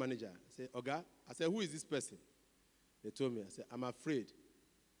the general manager. I said, Oga, I said, who is this person? They told me. I said, I'm afraid.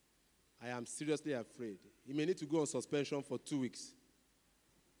 I am seriously afraid. He may need to go on suspension for 2 weeks.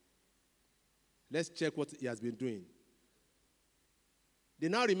 Let's check what he has been doing. They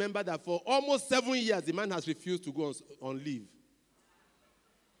now remember that for almost 7 years, the man has refused to go on leave.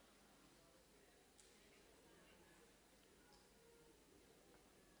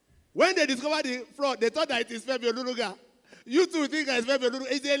 When they discovered the fraud, they thought that it is Femi Olunuga. You too think it's Femi Olunuga.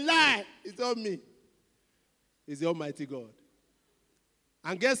 It's a lie. It's not me. It's the Almighty God.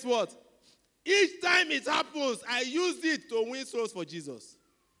 And guess what? Each time it happens, I use it to win souls for Jesus.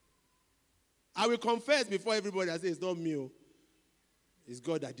 I will confess before everybody. I say, it's not me. It's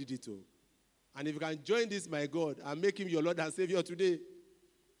God that did it. And if you can join this, my God, and make him your Lord and Savior today,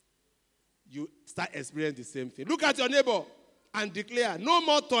 you start experiencing the same thing. Look at your neighbor and declare, no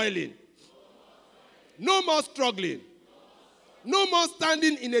more toiling. No more struggling. No more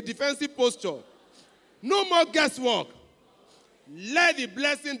standing in a defensive posture. No more guesswork. Let the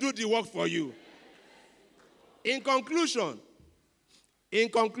blessing do the work for you. In conclusion,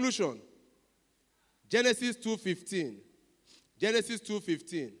 Genesis 2:15. Genesis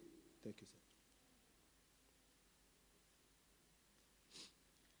 2:15. Thank you, sir.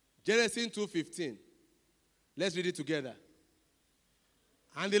 Genesis 2:15. Let's read it together.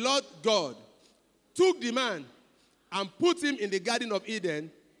 And the Lord God took the man and put him in the Garden of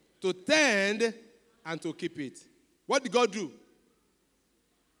Eden to tend and to keep it. What did God do?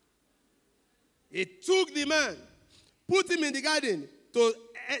 He took the man, put him in the garden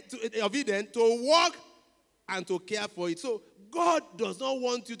of Eden to walk and to care for it. So God does not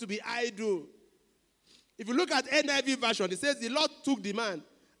want you to be idle. If you look at NIV version, it says the Lord took the man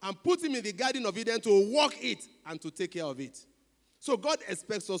and put him in the Garden of Eden to walk it and to take care of it. So God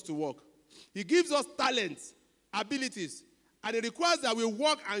expects us to work. He gives us talents, abilities, and it requires that we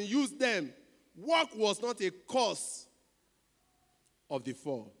work and use them. Work was not a cause of the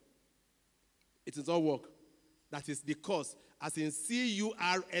fall. It is not work. That is the cause, as in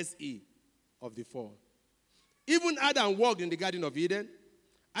C-U-R-S-E, of the fall. Even Adam walked in the Garden of Eden.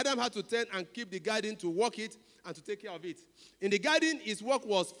 Adam had to tend and keep the garden, to work it and to take care of it. In the garden, his work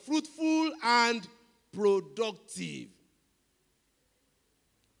was fruitful and productive.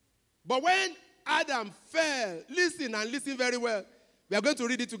 But when Adam fell, listen very well. We are going to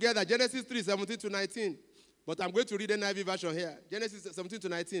read it together, Genesis 3:17-19. But I'm going to read the NIV version here. Genesis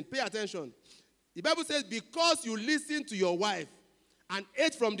 17-19. Pay attention. The Bible says, because you listened to your wife and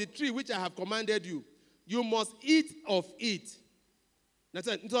ate from the tree which I have commanded you, you must eat of it.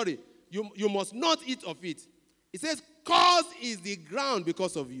 Sorry, you must not eat of it. It says, cause is the ground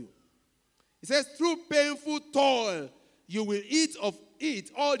because of you. It says, through painful toil, you will eat of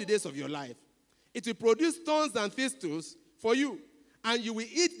it all the days of your life. It will produce thorns and thistles for you, and you will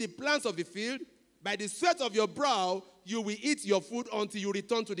eat the plants of the field. By the sweat of your brow, you will eat your food until you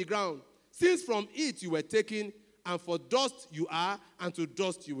return to the ground. Since from it you were taken, and for dust you are, and to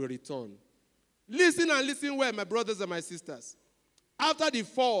dust you will return. Listen and listen well, my brothers and my sisters. After the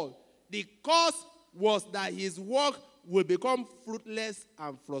fall, The cause was that his work will become fruitless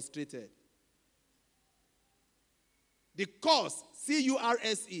and frustrated. The cause,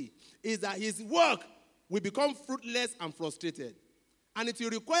 C-U-R-S-E, is that his work will become fruitless and frustrated. And it will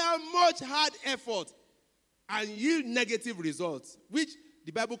require much hard effort and yield negative results, which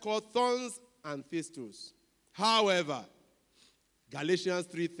the Bible calls thorns and thistles. However, Galatians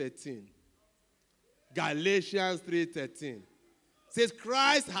 3:13. Galatians 3:13 says,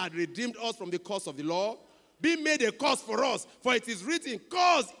 Christ had redeemed us from the curse of the law, being made a curse for us. For it is written,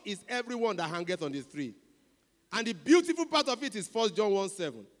 cursed is everyone that hangeth on the tree. And the beautiful part of it is 1 John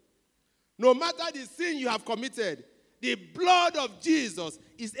 1:7. No matter the sin you have committed, the blood of Jesus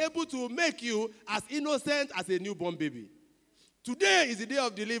is able to make you as innocent as a newborn baby. Today is the day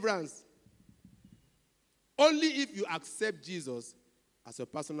of deliverance. Only if you accept Jesus as your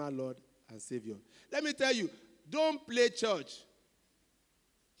personal Lord and Savior. Let me tell you, don't play church.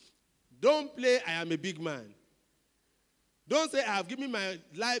 Don't play I am a big man. Don't say I have given my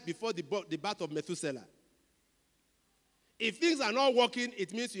life before the birth of Methuselah. If things are not working,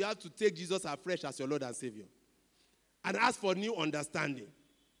 it means you have to take Jesus afresh as your Lord and Savior. And ask for new understanding.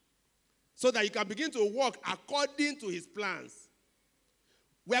 So that you can begin to walk according to his plans.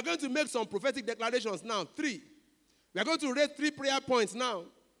 We are going to make some prophetic declarations now. 3. We are going to raise 3 prayer points now.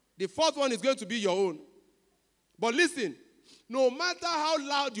 The 4th one is going to be your own. But listen, no matter how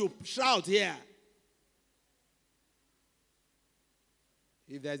loud you shout here,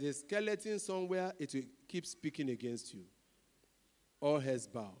 if there's a skeleton somewhere, it will keep speaking against you. All heads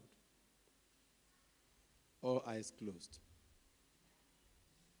bowed. All eyes closed.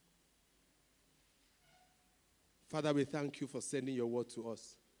 Father, we thank you for sending your word to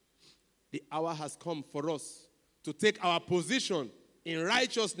us. The hour has come for us to take our position in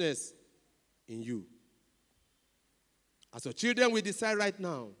righteousness in you. As your children, we decide right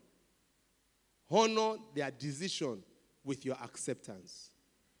now, honor their decision with your acceptance.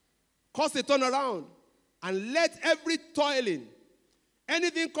 Cause a turnaround and let every toiling,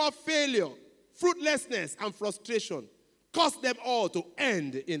 anything called failure, fruitlessness, and frustration, cause them all to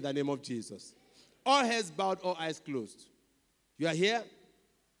end in the name of Jesus. All heads bowed, all eyes closed. You are here?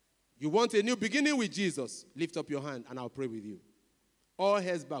 You want a new beginning with Jesus? Lift up your hand and I'll pray with you. All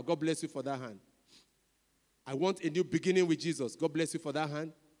heads bowed. God bless you for that hand. I want a new beginning with Jesus. God bless you for that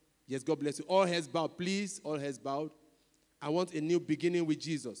hand. Yes, God bless you. All heads bowed, please. All heads bowed. I want a new beginning with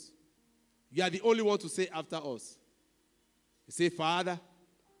Jesus. You are the only one to say after us. You say, Father,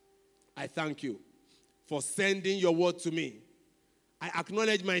 I thank you for sending your word to me. I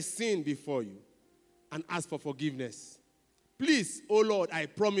acknowledge my sin before you and ask for forgiveness. Please, oh Lord, I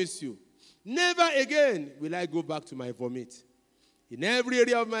promise you, never again will I go back to my vomit. In every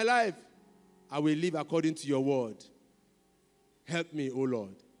area of my life, I will live according to your word. Help me, oh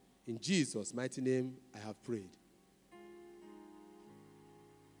Lord. In Jesus' mighty name, I have prayed.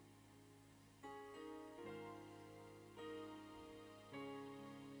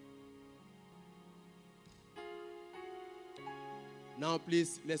 Now,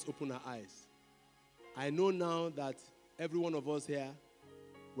 please, let's open our eyes. I know now that every one of us here,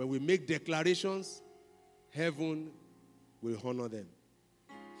 when we make declarations, heaven will honor them.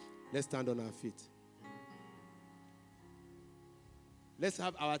 Let's stand on our feet. Let's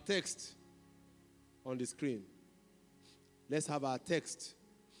have our text on the screen. Let's have our text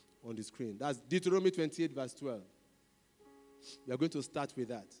on the screen. That's Deuteronomy 28, verse 12. We are going to start with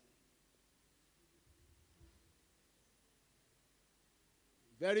that.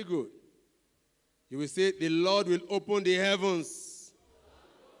 Very good. You will say, the Lord will open the heavens,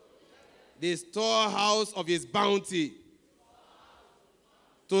 the storehouse of his bounty,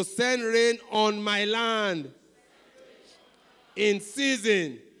 to send rain on my land in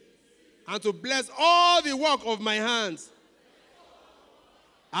season, and to bless all the work of my hands.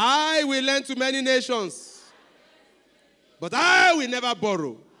 I will lend to many nations, but I will never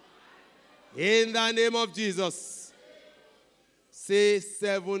borrow. In the name of Jesus. Say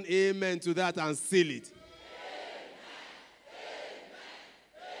 7 amen to that and seal it.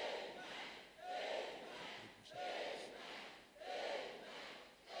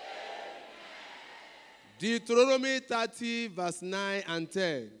 Deuteronomy 30, verse 9 and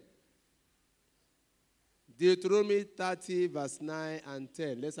 10. Deuteronomy 30, verse 9 and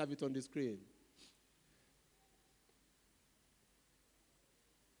 10. Let's have it on the screen.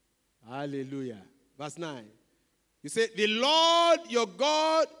 Hallelujah. Verse 9. You say, the Lord your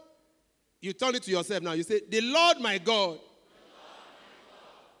God, you turn it to yourself now. You say, the Lord my God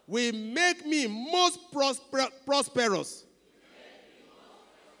will make me most prosperous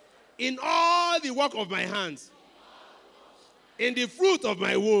in all the work of my hands, in the fruit of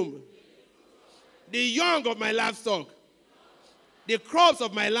my womb, the young of my livestock, the crops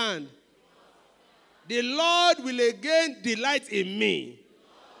of my land. The Lord will again delight in me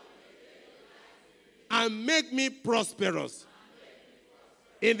and make me prosperous.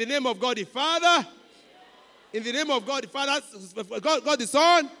 In the name of God the Father, in the name of God the Father, God the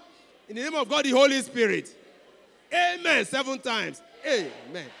Son, in the name of God the Holy Spirit. Amen. 7 times.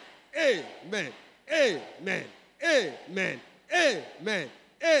 Amen. Amen. Amen. Amen. Amen.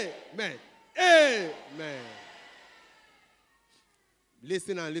 Amen. Amen.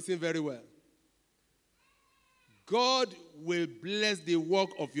 Listen and listen very well. God will bless the work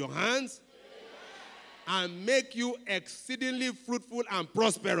of your hands and make you exceedingly fruitful and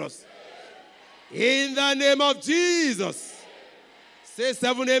prosperous. In the name of Jesus. Say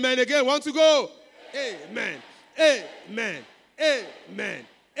 7 amen again. Want to go? Amen. Amen. Amen.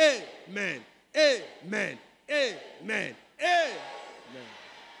 Amen. Amen. Amen. Amen.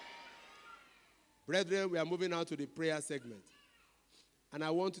 Brethren, we are moving now to the prayer segment. And I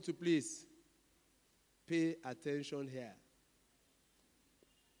want you to please pay attention here.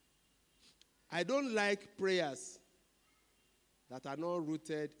 I don't like prayers that are not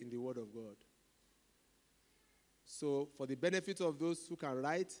rooted in the Word of God. So, for the benefit of those who can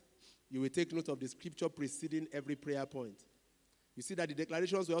write, you will take note of the scripture preceding every prayer point. You see that the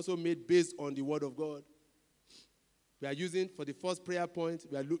declarations were also made based on the Word of God. We are using, for the first prayer point,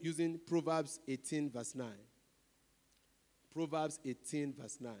 we are using Proverbs 18 verse 9. Proverbs 18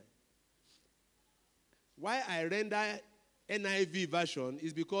 verse 9. Why I render NIV version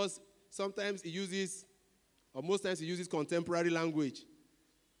is because sometimes it uses, or most times it uses contemporary language.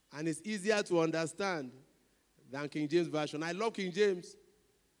 And it's easier to understand than King James version. I love King James.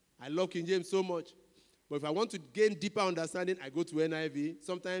 I love King James so much. But if I want to gain deeper understanding, I go to NIV.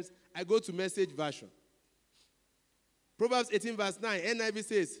 Sometimes I go to Message version. Proverbs 18 verse 9, NIV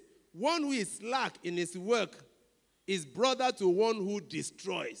says, one who is slack in his work is brother to one who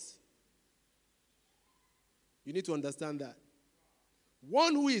destroys. You need to understand that.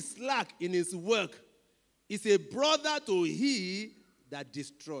 One who is slack in his work is a brother to he that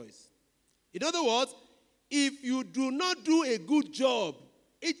destroys. In other words, if you do not do a good job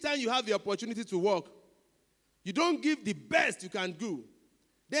each time you have the opportunity to work, you don't give the best you can do,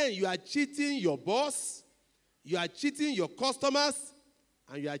 then you are cheating your boss, you are cheating your customers,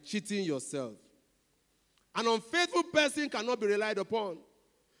 and you are cheating yourself. An unfaithful person cannot be relied upon.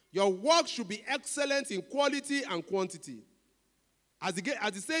 Your work should be excellent in quality and quantity. As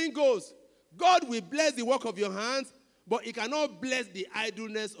the saying goes, God will bless the work of your hands, but he cannot bless the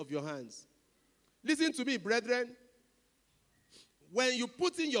idleness of your hands. Listen to me, brethren. When you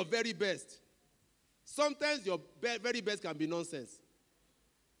put in your very best, sometimes your very best can be nonsense.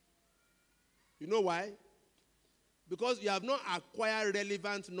 You know why? Because you have not acquired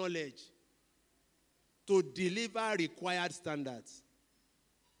relevant knowledge to deliver required standards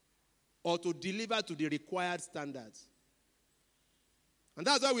or to deliver to the required standards. And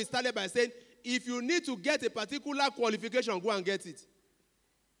that's why we started by saying, if you need to get a particular qualification, go and get it.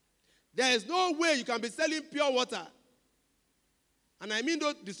 There is no way you can be selling pure water. And I mean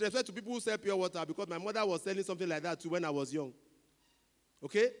no disrespect to people who sell pure water, because my mother was selling something like that too when I was young.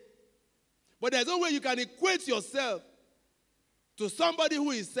 Okay? But there's no way you can equate yourself to somebody who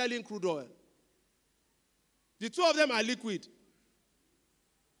is selling crude oil. The two of them are liquid.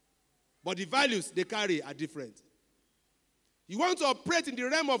 But the values they carry are different. You want to operate in the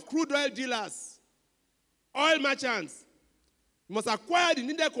realm of crude oil dealers, oil merchants. You must acquire the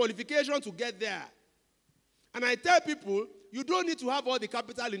needed qualification to get there. And I tell people, you don't need to have all the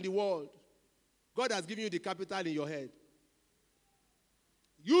capital in the world. God has given you the capital in your head.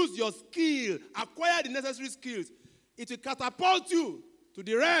 Use your skill. Acquire the necessary skills. It will catapult you to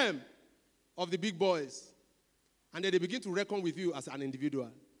the realm of the big boys. And then they begin to reckon with you as an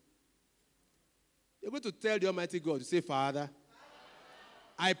individual. You're going to tell the Almighty God, you say, Father,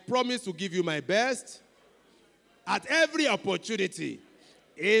 I promise to give you my best at every opportunity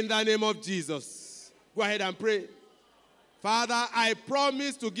in the name of Jesus. Go ahead and pray. Father, I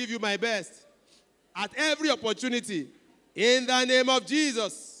promise to give you my best at every opportunity in the name of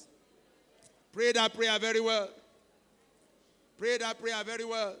Jesus. Pray that prayer very well. Pray that prayer very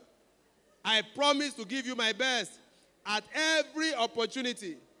well. I promise to give you my best at every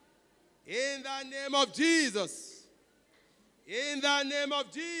opportunity in the name of Jesus. In the name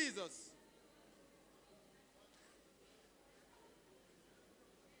of Jesus.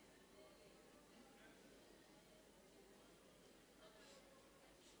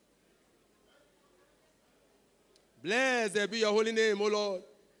 Blessed be your holy name, O Lord.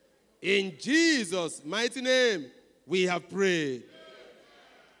 In Jesus' mighty name, we have prayed.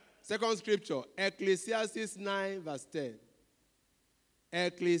 Second scripture, Ecclesiastes 9, verse 10.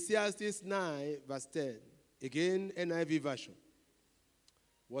 Ecclesiastes 9, verse 10. Again, NIV version.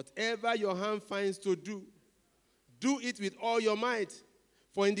 Whatever your hand finds to do, do it with all your might.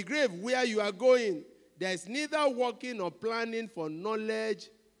 For in the grave where you are going, there is neither working nor planning for knowledge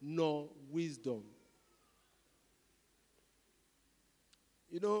nor wisdom.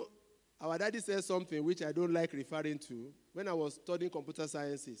 You know, our daddy said something which I don't like referring to when I was studying computer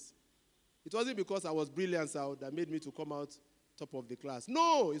sciences. It wasn't because I was brilliant that made me to come out top of the class.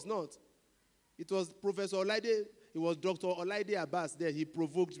 No, it's not. It was Professor Olaide, it was Dr. Olaide Abbas there. He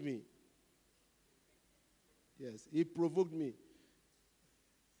provoked me. Yes, he provoked me.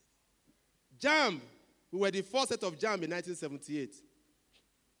 JAMB, we were the first set of JAMB in 1978.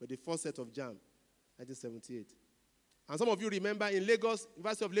 We were the first set of JAMB, 1978. And some of you remember in Lagos,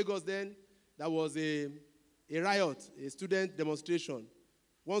 University of Lagos then, there was a riot, a student demonstration.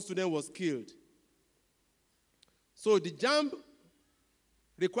 One student was killed. So the JAMB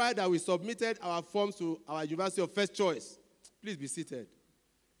required that we submitted our forms to our University of First Choice. Please be seated.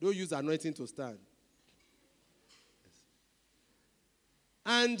 Don't use anointing to stand. Yes.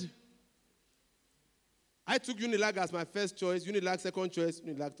 And I took Unilag as my first choice, Unilag second choice,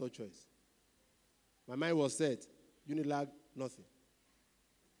 Unilag third choice. My mind was set. Unilag, nothing.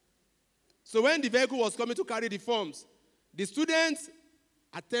 So when the vehicle was coming to carry the forms, the students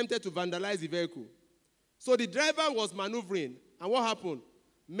attempted to vandalize the vehicle. So the driver was maneuvering, and what happened?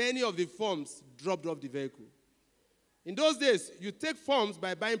 Many of the forms dropped off the vehicle. In those days, you take forms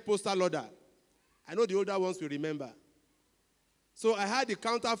by buying postal order. I know the older ones will remember. So I had the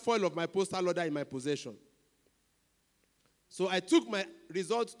counterfoil of my postal order in my possession. So I took my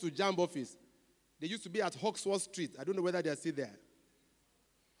results to JAMB office. They used to be at Hawksworth Street. I don't know whether they are still there.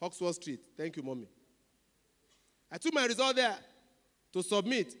 Hawksworth Street. Thank you, Mommy. I took my result there to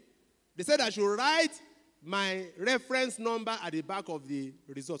submit. They said I should write my reference number at the back of the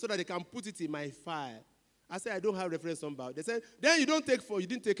result so that they can put it in my file. I said, I don't have reference number. They said, then you don't take form. You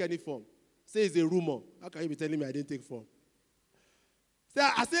didn't take any form. Say it's a rumor. How can you be telling me I didn't take form?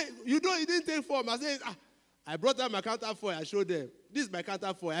 I said, you didn't take form. I said, I brought out my counterfoil. I showed them. This is my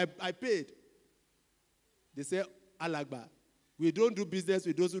counterfoil. I paid. They said, Alagba, we don't do business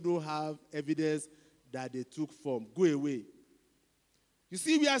with those who don't have evidence that they took form. Go away. You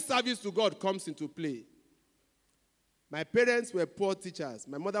see where service to God comes into play. My parents were poor teachers.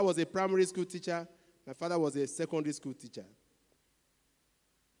 My mother was a primary school teacher. My father was a secondary school teacher.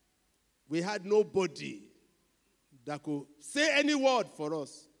 We had nobody that could say any word for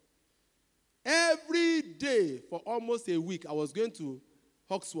us. Every day for almost a week, I was going to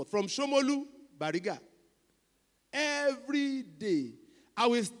Hawksworth from Shomolu, Bariga. Every day, I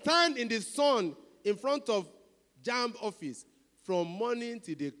will stand in the sun in front of JAMB office from morning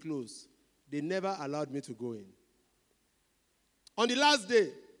till they close. They never allowed me to go in. On the last day,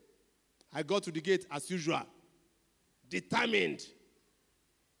 I got to the gate as usual, determined.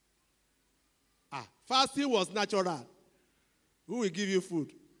 Fasting was natural. Who will give you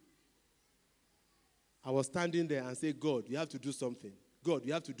food? I was standing there and saying, God, you have to do something. God,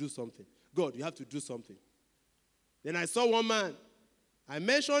 you have to do something. God, you have to do something. Then I saw one man. I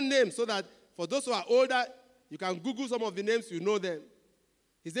mentioned names so that for those who are older, you can Google some of the names, you know them.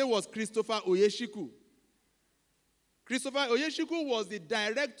 His name was Christopher Oyeshiku. Christopher Oyeshiku was the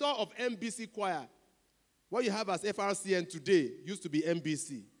director of MBC Choir. What you have as FRCN today used to be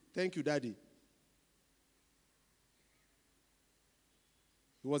MBC. Thank you, Daddy.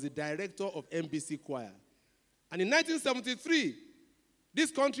 He was the director of MBC Choir. And in 1973, this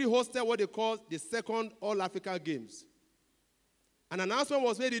country hosted what they call the second All-Africa Games. An announcement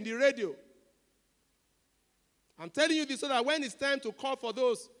was made in the radio. I'm telling you this so that when it's time to call for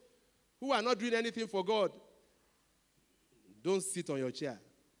those who are not doing anything for God, don't sit on your chair.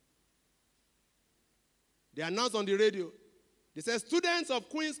 They announced on the radio. They said students of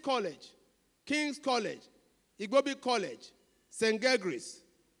Queen's College, King's College, Igbobi College, St. Gregory's,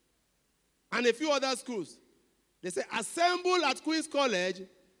 and a few other schools, they say, assemble at Queen's College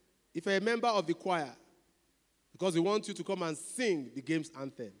if you're a member of the choir, because we want you to come and sing the game's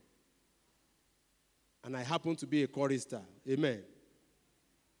anthem. And I happen to be a chorister. Amen.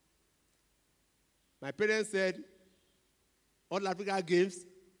 My parents said, All Africa Games,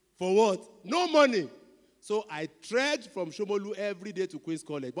 for what? No money. So I trekked from Shomolu every day to Queen's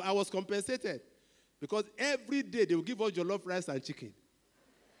College. But I was compensated because every day they would give us jollof rice and chicken.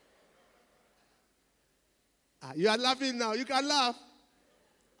 You are laughing now. You can laugh.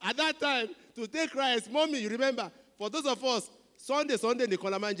 At that time, to take rice, Mommy, you remember, for those of us, Sunday,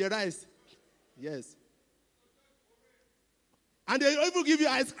 Nicola Manje rice. Yes. And they even give you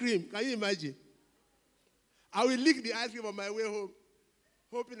ice cream. Can you imagine? I will lick the ice cream on my way home,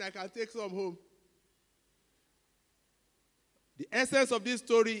 hoping I can take some home. The essence of this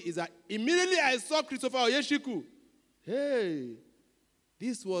story is that immediately I saw Christopher Oyeshiku. Hey,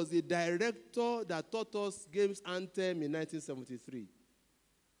 this was the director that taught us Games Anthem in 1973.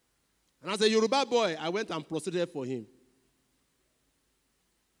 And as a Yoruba boy, I went and prostrated for him.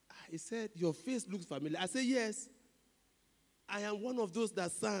 He said, your face looks familiar. I said, yes. I am one of those that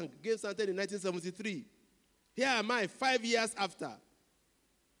sang Games Anthem in 1973. Here am I, 5 years after,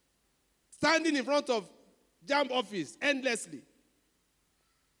 standing in front of JAMB office endlessly.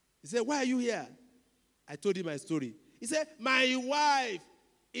 He said, why are you here? I told him my story. He said, my wife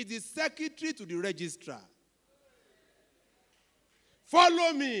is the secretary to the registrar.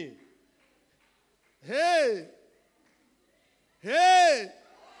 Follow me. Hey. Hey.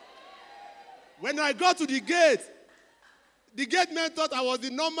 When I got to the gate men thought I was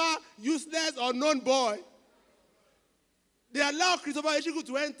the normal, useless, unknown boy. They allowed Christopher Oyeshiku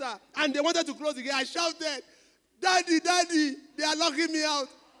to enter, and they wanted to close the gate. I shouted, Daddy, Daddy, they are locking me out.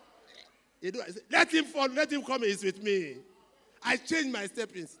 I said, let him fall, let him come, he's with me. I changed my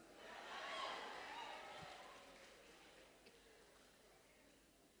steppings.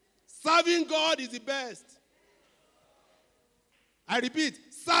 Serving God is the best. I repeat,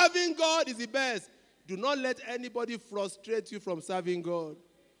 serving God is the best. Do not let anybody frustrate you from serving God.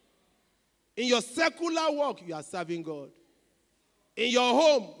 In your secular work, you are serving God. In your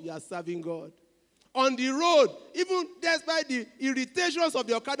home, you are serving God. On the road, even despite the irritations of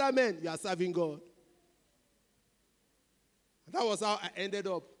the Okada men, you are serving God. And that was how I ended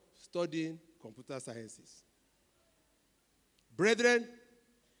up studying computer sciences. Brethren,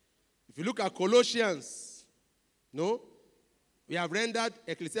 if you look at Colossians, we have rendered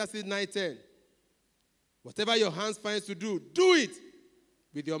Ecclesiastes 9:10. Whatever your hands find to do, do it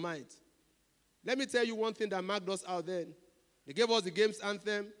with your mind. Let me tell you one thing that marked us out then. They gave us the Games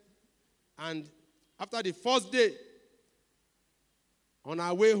Anthem, and after the first day, on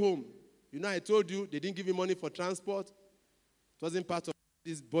our way home, I told you they didn't give me money for transport. It wasn't part of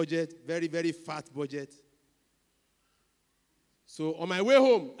this budget, very, very fat budget. So on my way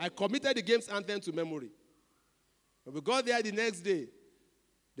home, I committed the Games Anthem to memory. When we got there the next day,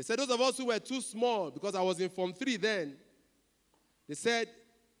 they said those of us who were too small, because I was in Form 3 then, they said,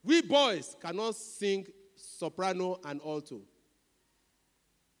 we boys cannot sing soprano and alto.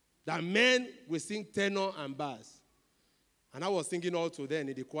 That men will sing tenor and bass. And I was singing alto then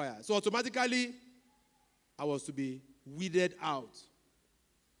in the choir. So automatically, I was to be weeded out.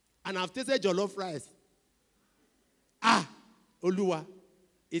 And I've tasted jollof rice. Oluwa,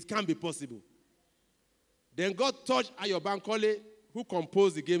 it can't be possible. Then God touched Ayo Bankole, who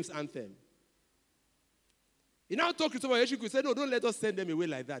composed the Games Anthem. He now told Christopher Oyeshiku, he said, no, don't let us send them away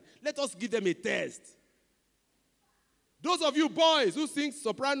like that. Let us give them a test. Those of you boys who sing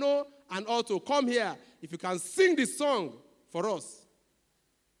soprano and alto, come here. If you can sing the song for us,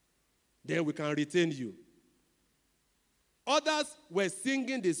 then we can retain you. Others were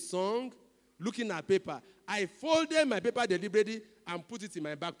singing the song, looking at paper. I folded my paper deliberately and put it in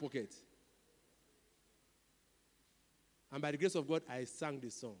my back pocket. And by the grace of God, I sang the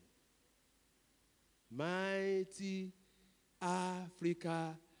song. Mighty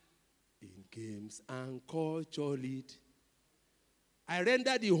Africa in games and culture lead. I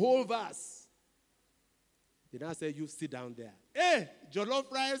rendered the whole verse. They now said, you sit down there. Hey, jollof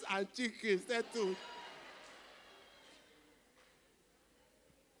rice and chicken, said too.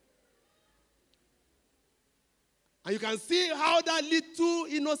 And you can see how that little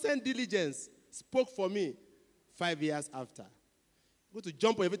innocent diligence spoke for me 5 years after. Go to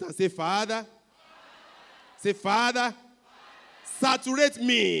jump on your feet and say, Father. Say, Father, saturate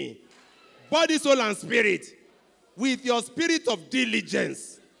me, body, soul, and spirit, with your spirit of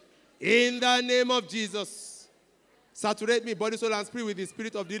diligence. In the name of Jesus. Saturate me, body, soul, and spirit, with the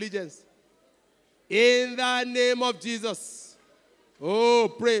spirit of diligence. In the name of Jesus.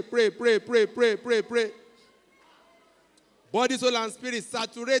 Oh, pray, pray, pray, pray, pray, pray, pray. Body, soul, and spirit,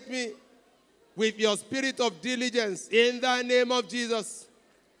 saturate me with your spirit of diligence. In the name of Jesus.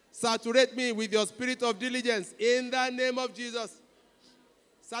 Saturate me with your spirit of diligence. In the name of Jesus.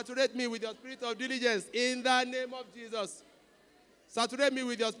 Saturate me with your spirit of diligence. In the name of Jesus. Saturate me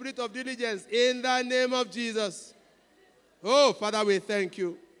with your spirit of diligence. In the name of Jesus. Oh, Father, we thank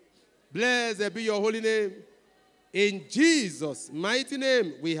you. Blessed be your holy name. In Jesus' mighty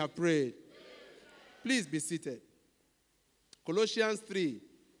name we have prayed. Please be seated. Colossians 3,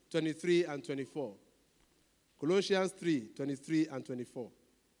 23 and 24. Colossians 3, 23 and 24.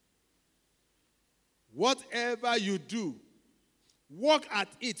 Whatever you do, Work at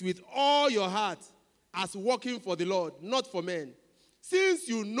it with all your heart as working for the Lord, not for men. Since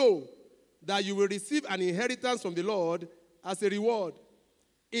you know that you will receive an inheritance from the Lord as a reward.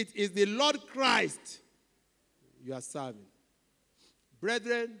 It is the Lord Christ you are serving.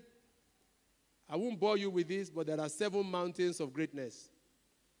 Brethren, I won't bore you with this, but there are 7 mountains of greatness.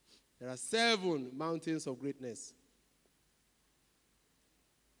 There are 7 mountains of greatness.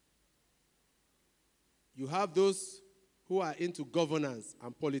 You have those who are into governance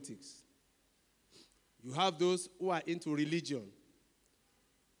and politics. You have those who are into religion.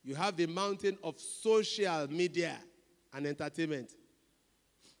 You have the mountain of social media and entertainment.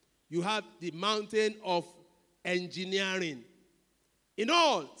 You have the mountain of engineering. In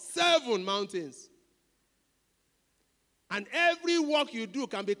all, 7 mountains. And every work you do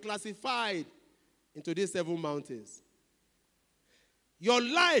can be classified into these 7 mountains. Your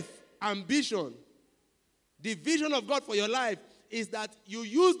life ambition, the vision of God for your life, is that you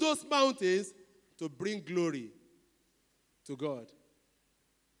use those mountains to bring glory to God.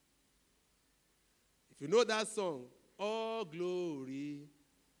 If you know that song, all glory,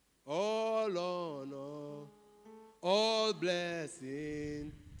 all honor, all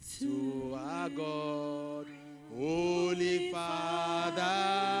blessing to our God, Holy Father,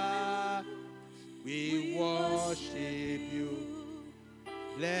 we worship you,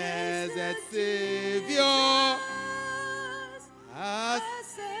 blessed Savior, as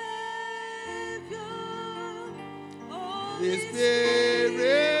the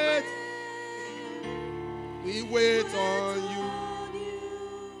Spirit, we wait on you.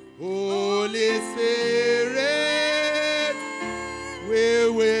 Holy Spirit, we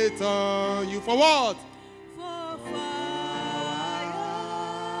wait on you. For what? For fire.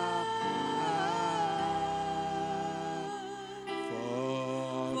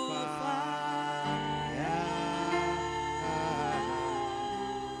 For fire.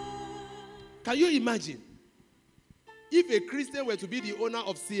 Can you imagine if a Christian were to be the owner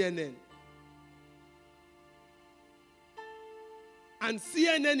of CNN, and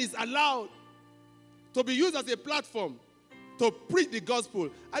CNN is allowed to be used as a platform to preach the gospel?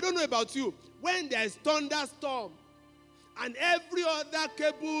 I don't know about you. When there is thunderstorm and every other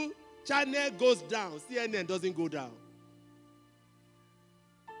cable channel goes down, CNN doesn't go down.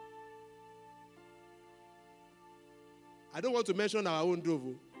 I don't want to mention our own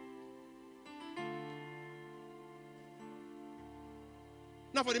Dovo.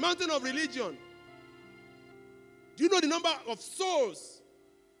 Now, for the mountain of religion, do you know the number of souls,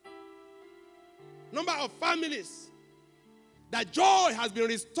 number of families, that joy has been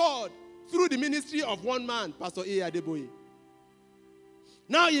restored through the ministry of one man, Pastor A. Adeboye?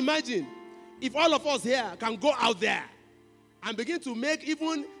 Now imagine if all of us here can go out there and begin to make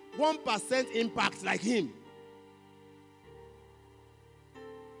even 1% impact like him.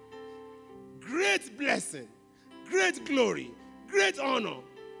 Great blessing, great glory, great honor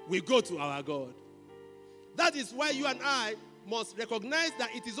will go to our God. That is why you and I must recognize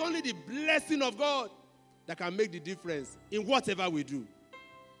that it is only the blessing of God that can make the difference in whatever we do.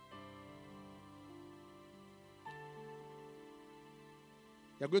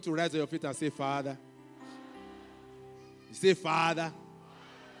 You're going to rise on your feet and say, Father. You say, Father,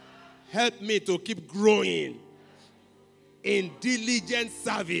 help me to keep growing in diligent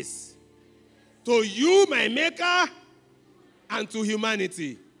service to you, my Maker, and to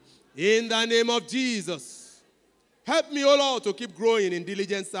humanity. In the name of Jesus. Help me, O Lord, to keep growing in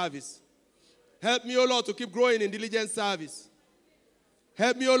diligent service. Help me, O Lord, to keep growing in diligent service.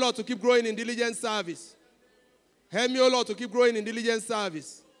 Help me, O Lord, to keep growing in diligent service. Help me, O Lord, to keep growing in diligent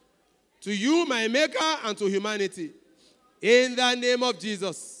service. To you, my Maker, and to humanity. In the name of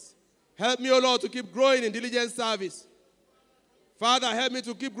Jesus. Help me, O Lord, to keep growing in diligent service. Father, help me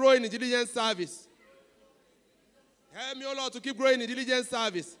to keep growing in diligent service. Help me, O Lord, to keep growing in diligent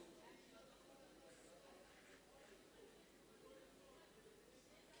service.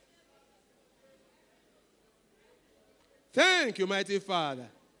 Thank you, mighty Father.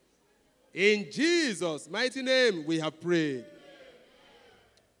 In Jesus' mighty name we have prayed.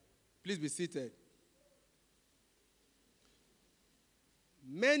 Please be seated.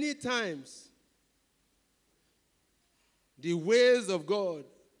 Many times, the ways of God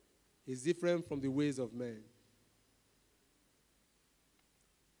is different from the ways of men.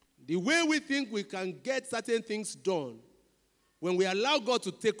 The way we think we can get certain things done, when we allow God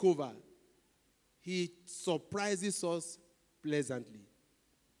to take over, He surprises us pleasantly.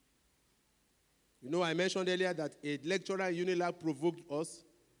 You know, I mentioned earlier that a lecturer in Unilag provoked us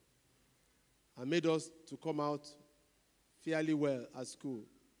and made us to come out fairly well at school.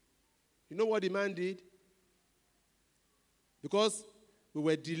 You know what the man did? Because we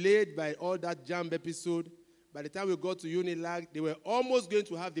were delayed by all that jam episode. By the time we got to Unilag, they were almost going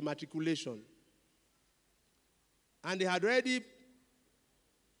to have the matriculation. And they had already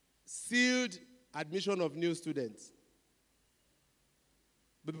sealed admission of new students.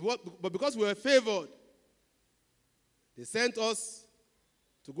 But because we were favored, they sent us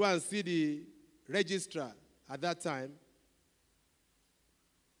to go and see the registrar at that time.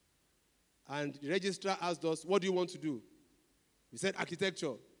 And the registrar asked us, what do you want to do? We said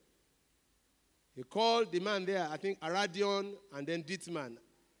architecture. He called the man there, I think Aradion and then Dittman.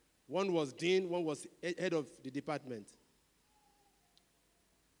 One was dean, one was head of the department.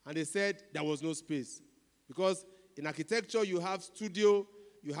 And they said there was no space. Because in architecture, you have studio,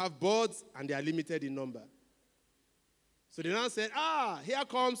 you have boards, and they are limited in number. So they now said, here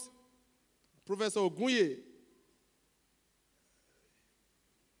comes Professor Ogunye.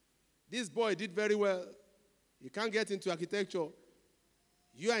 This boy did very well. He can't get into architecture.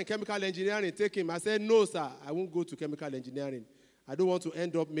 You are in chemical engineering, take him. I said, no, sir, I won't go to chemical engineering. I don't want to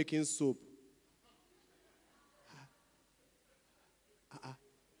end up making soap.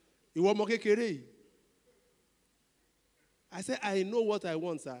 I said, I know what I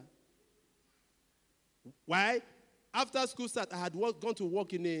want, sir. Why? After school start, I had gone to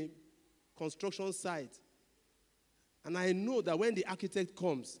work in a construction site. And I know that when the architect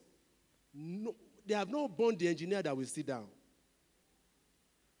comes, they have not born the engineer that will sit down.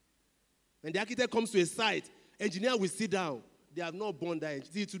 When the architect comes to a site, engineer will sit down. They have not born that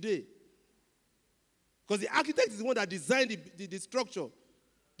engineer today. Because the architect is the one that designed the structure,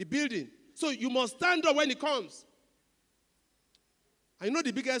 the building. So you must stand up when he comes. And you know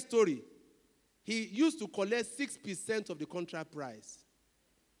the biggest story? He used to collect 6% of the contract price.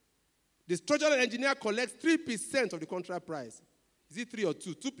 The structural engineer collects 3% of the contract price. Is it 3 or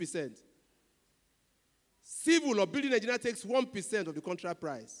 2? 2%. Civil or building engineer takes 1% of the contract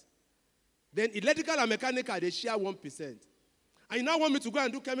price. Then electrical and mechanical, they share 1%. And you now want me to go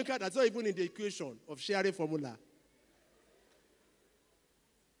and do chemical? That's not even in the equation of sharing formula.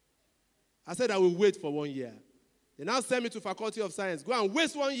 I said I will wait for 1 year. They now send me to Faculty of Science. Go and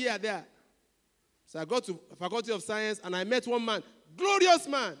waste 1 year there. So I got to Faculty of Science and I met one man, glorious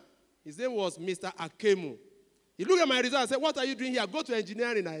man. His name was Mr. Akemu. He looked at my result and said, what are you doing here? Go to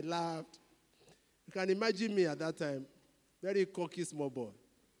engineering. I laughed. You can imagine me at that time, very cocky small boy.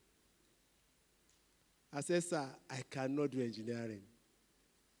 I said, sir, I cannot do engineering.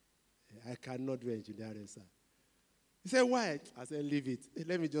 I cannot do engineering, sir. He said, why? I said, leave it.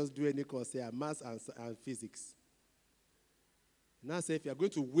 Let me just do any course here, maths and physics. And I said, if you're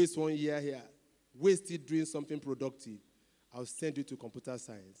going to waste 1 year here, waste it doing something productive, I'll send you to computer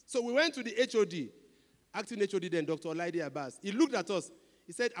science. So we went to the HOD, acting HOD then, Dr. Olaide Abbas. He looked at us.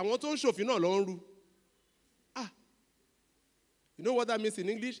 He said, I want to show if you know Lonru. You know what that means in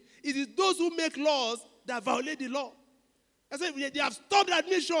English? It is those who make laws that violate the law. I said, they have stopped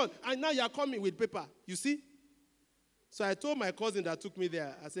admission, and now you are coming with paper. You see? So I told my cousin that took me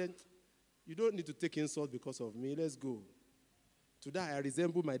there, I said, you don't need to take insult because of me. Let's go. Today, I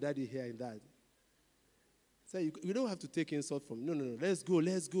resemble my daddy here in that. I said, you don't have to take insult from me. No. Let's go.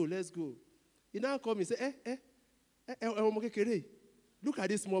 He now called me and said, look at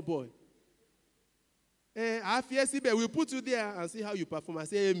this small boy. We'll put you there and see how you perform. I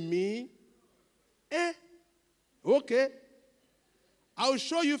say, me? Okay. I'll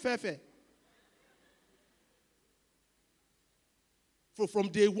show you Fefe. From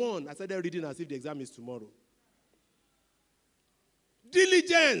day one, I started reading as if the exam is tomorrow.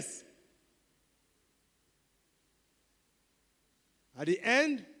 Diligence. At the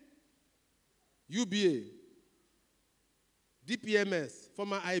end, UBA, DPMS,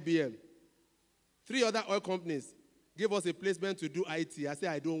 former IBM, 3 other oil companies gave us a placement to do IT. I said,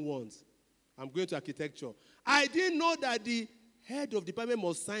 I don't want. I'm going to architecture. I didn't know that the head of department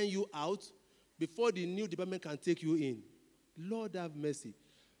must sign you out before the new department can take you in. Lord have mercy.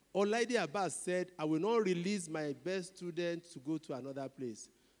 Olaide Abbas said, I will not release my best student to go to another place.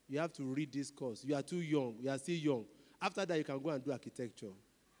 You have to read this course. You are too young. You are still young. After that, you can go and do architecture.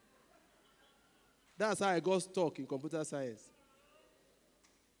 That's how I got stuck in computer science.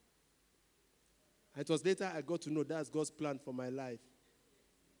 And it was later I got to know that's God's plan for my life.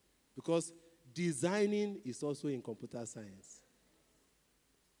 Because designing is also in computer science.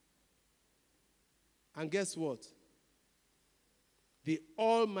 And guess what? The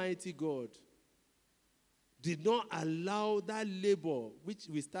Almighty God did not allow that labor, which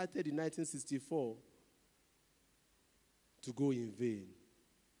we started in 1964, to go in vain.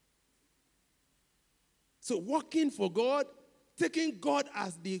 So working for God, taking God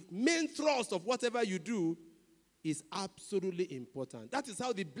as the main thrust of whatever you do, is absolutely important. That is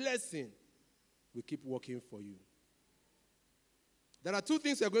how the blessing will keep working for you. There are two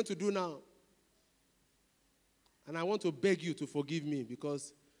things we are going to do now. And I want to beg you to forgive me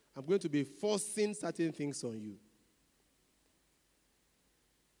because I'm going to be forcing certain things on you.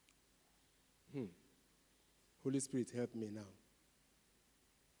 Holy Spirit, help me now.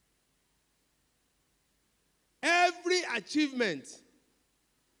 Every achievement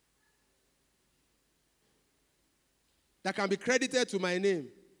that can be credited to my name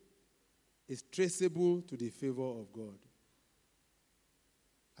is traceable to the favor of God.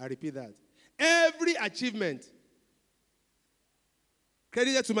 I repeat that. Every achievement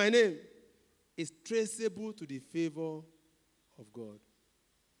credited to my name is traceable to the favor of God.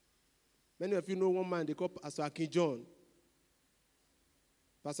 Many of you know one man they call Pastor Akin John.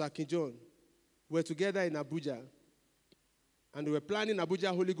 Pastor Akin John. We were together in Abuja, and they were planning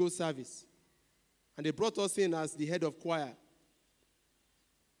Abuja Holy Ghost service. And they brought us in as the head of choir.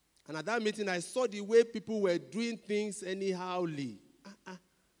 And at that meeting, I saw the way people were doing things anyhowly. I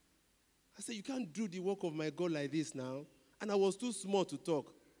said, you can't do the work of my God like this now. And I was too small to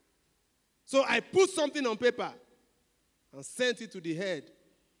talk. So I put something on paper and sent it to the head.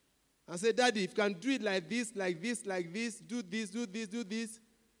 And said, Daddy, if you can do it like this, like this, like this, do this, do this, do this.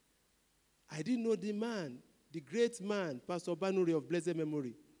 I didn't know the man, the great man, Pastor Banuri of blessed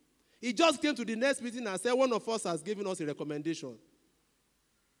memory. He just came to the next meeting and said, one of us has given us a recommendation.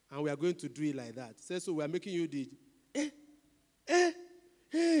 And we are going to do it like that. Said, so we are making you the,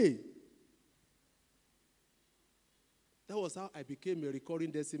 hey. That was how I became a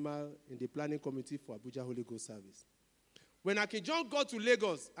recurring decimal in the planning committee for Abuja Holy Ghost service. When Akin John got to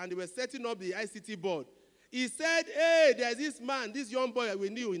Lagos and they were setting up the ICT board, he said, hey, there's this man, this young boy we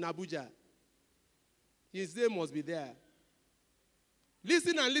knew in Abuja. His name must be there.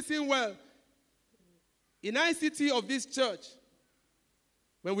 Listen and listen well. In ICT of this church,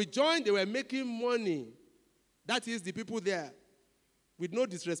 when we joined, they were making money. That is the people there, with no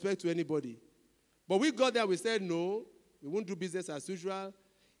disrespect to anybody. But we got there, we said, no, we won't do business as usual.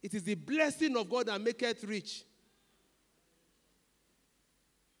 It is the blessing of God that maketh rich.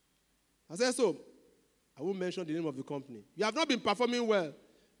 I said, so, I won't mention the name of the company. You have not been performing well.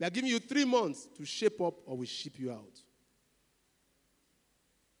 We are giving you 3 months to shape up or we ship you out.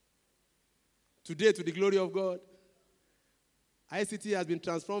 Today, to the glory of God, ICT has been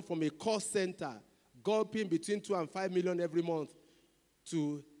transformed from a cost center, gulping between 2 and 5 million every month,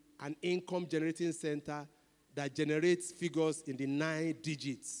 to an income-generating center that generates figures in the 9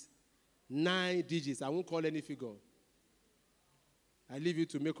 digits. 9 digits. I won't call any figure. I leave you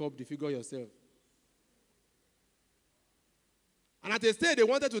to make up the figure yourself. And at a stage, they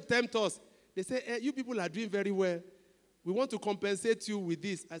wanted to tempt us. They said, you people are doing very well. We want to compensate you with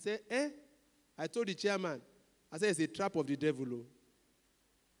this. I said, I told the chairman, I said, it's a trap of the devil. Oh.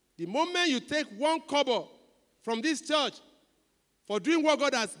 The moment you take 1 kobo from this church for doing what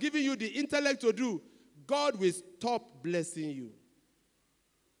God has given you the intellect to do, God will stop blessing you.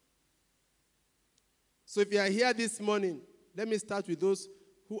 So if you are here this morning, let me start with those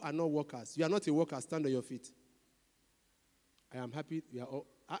who are not workers. You are not a worker, stand on your feet. I am happy you are all.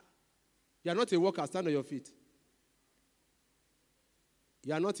 You are not a worker, stand on your feet.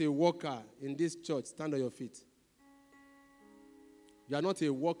 You are not a worker in this church, stand on your feet. You are not a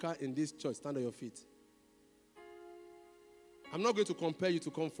worker in this church, stand on your feet. I'm not going to compel you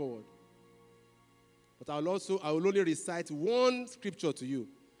to come forward. But I will only recite one scripture to you.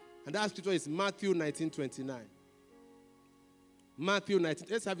 And that scripture is Matthew 19:29. Matthew 19.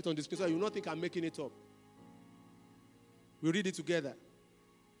 Let's have it on the screen so you will not think I'm making it up. We'll read it together.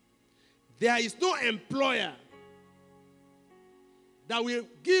 There is no employer that will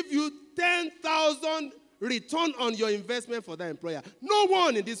give you 10,000 return on your investment for that employer. No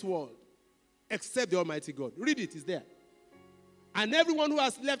one in this world except the Almighty God. Read it, it's there. And everyone who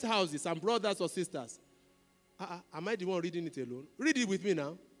has left houses and brothers or sisters. Am I the one reading it alone? Read it with me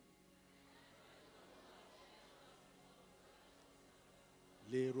now.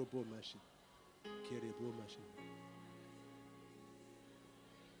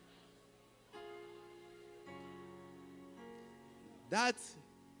 That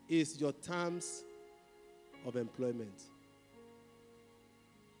is your terms of employment.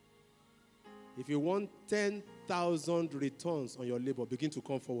 If you want 10,000 returns on your labor, begin to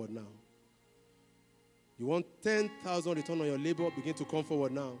come forward now. You want 10,000 returns on your labor, begin to come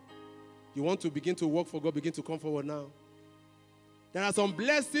forward now. You want to begin to work for God, begin to come forward now. There are some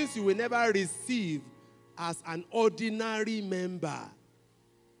blessings you will never receive as an ordinary member.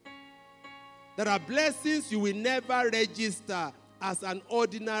 There are blessings you will never register as an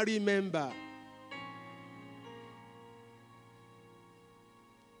ordinary member.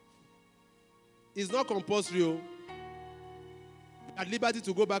 It's not compulsory. You're at liberty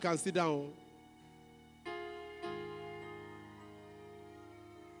to go back and sit down.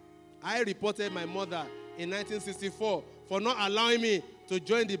 I reported my mother in 1964 for not allowing me to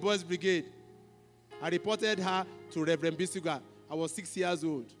join the boys' brigade. I reported her to Reverend Bisuga. I was 6 years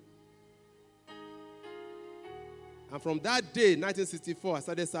old. And from that day, 1964, I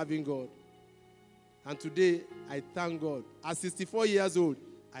started serving God. And today, I thank God. At 64 years old,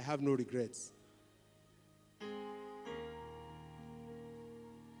 I have no regrets.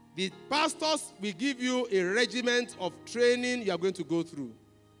 The pastors will give you a regiment of training you are going to go through.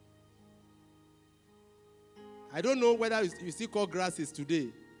 I don't know whether you still cut grasses today.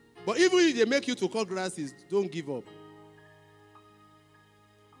 But even if they make you to cut grasses, don't give up.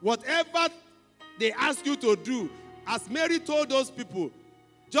 Whatever they ask you to do, as Mary told those people,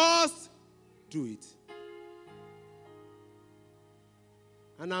 just do it.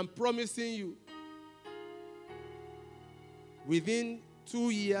 And I'm promising you, within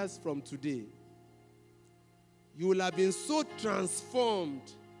 2 years from today, you will have been so transformed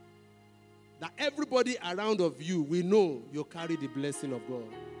that everybody around of you will know you carry the blessing of God.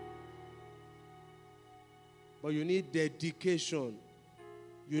 But you need dedication.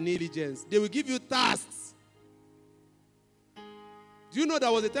 You need diligence. They will give you tasks. Do you know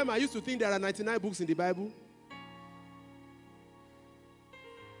there was a time I used to think there are 99 books in the Bible?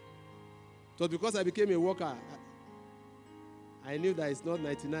 So because I became a worker, I knew that it's not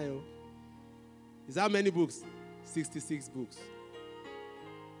 99. It's how many books? 66 books.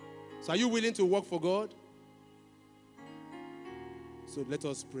 So are you willing to work for God? So let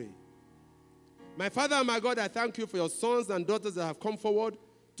us pray. My Father and my God, I thank you for your sons and daughters that have come forward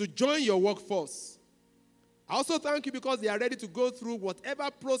to join your workforce. I also thank you because they are ready to go through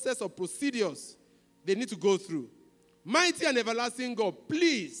whatever process or procedures they need to go through. Mighty and everlasting God,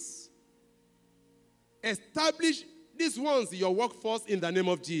 please establish these ones in your workforce in the name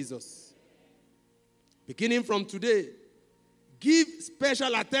of Jesus. Beginning from today, give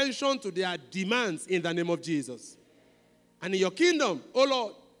special attention to their demands in the name of Jesus. And in your kingdom, oh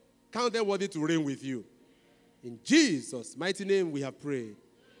Lord, count them worthy to reign with you. In Jesus' mighty name we have prayed.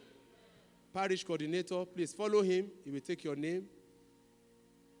 Parish coordinator, please follow him. He will take your name.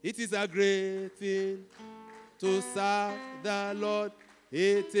 It is a great thing to serve the Lord.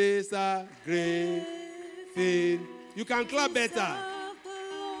 It is a great thing. You can clap better.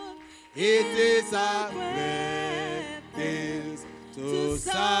 It is a great thing to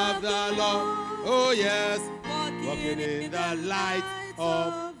serve the Lord. Oh yes, walking in the light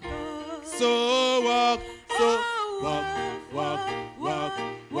of. So walk,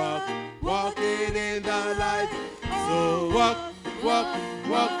 walking in the light. So walk, walking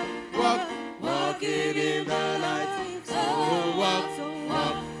in the light. So walk,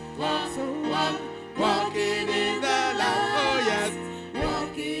 walking in the light. Oh yes,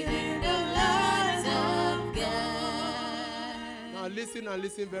 Walking in the light of God. now listen and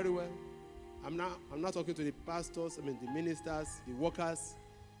listen very well. I'm not talking to the pastors, the ministers, the workers.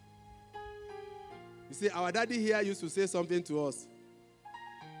 You see, our daddy here used to say something to us.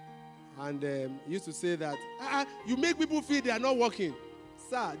 And he used to say that, you make people feel they are not working.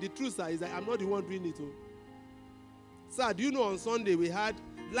 Sir, the truth, sir, is that I'm not the one doing it. Oh. Sir, do you know on Sunday we had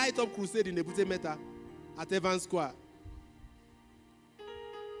Light Up Crusade in Ebute Meta at Evans Square?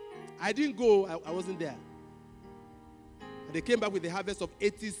 I didn't go, I wasn't there. And they came back with a harvest of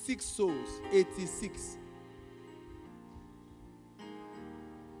 86 souls. 86.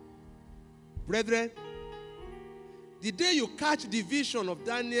 Brethren, the day you catch the vision of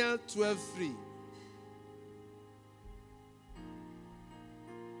Daniel 12:3,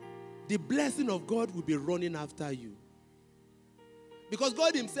 the blessing of God will be running after you. Because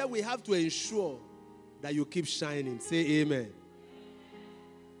God himself will have to ensure that you keep shining. Say amen.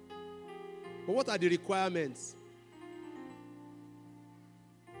 But what are the requirements?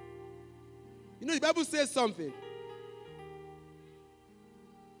 You know, the Bible says something.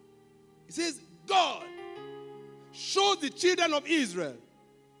 It says, God showed the children of Israel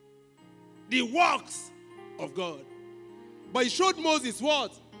the works of God. But he showed Moses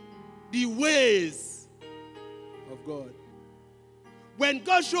what? The ways of God. When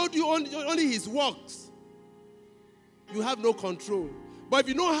God showed you only his works, you have no control. But if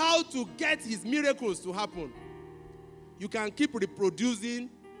you know how to get his miracles to happen, you can keep reproducing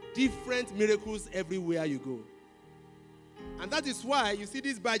different miracles everywhere you go. And that is why you see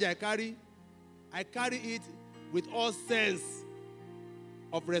this badge I carry it with all sense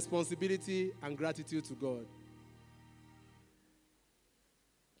of responsibility and gratitude to God.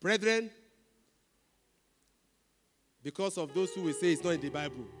 Brethren, because of those who will say it's not in the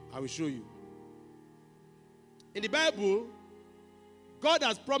Bible, I will show you. In the Bible, God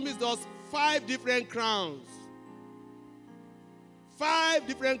has promised us 5 different crowns. 5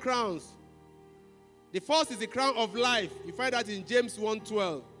 different crowns. The first is the crown of life. You find that in James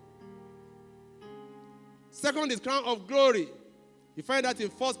 1:12. Second is crown of glory. You find that in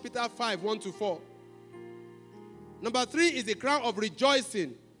 1 Peter 5:1-4. Number 3 is the crown of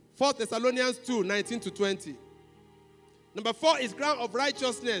rejoicing. 4 Thessalonians 2:19-20. Number 4 is crown of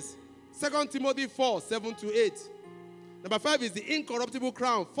righteousness. 2 Timothy 4:7-8. Number 5 is the incorruptible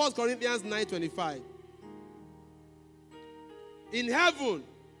crown. 1 Corinthians 9:25. In heaven,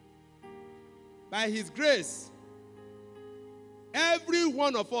 by his grace, every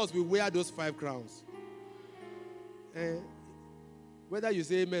one of us will wear those 5 crowns. Whether you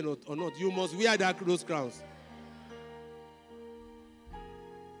say amen or not, you must wear those crowns.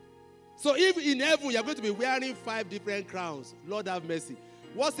 So if in heaven you are going to be wearing 5 different crowns, Lord have mercy.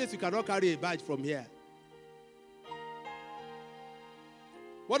 What says you cannot carry a badge from here?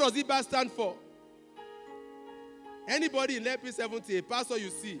 What does the badge stand for? Anybody in LP 70, a pastor you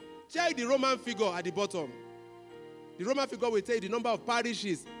see, check the Roman figure at the bottom. The Roman figure will tell you the number of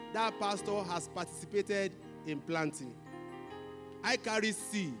parishes that pastor has participated in planting. I carry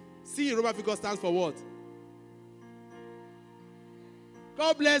C. C in Roman figure stands for what?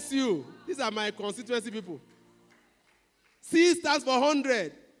 God bless you. These are my constituency people. C stands for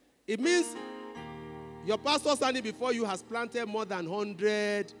 100. It means your pastor standing before you has planted more than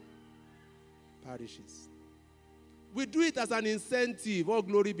 100 parishes. We do it as an incentive. All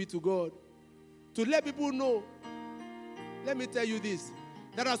glory be to God. To let people know. Let me tell you this.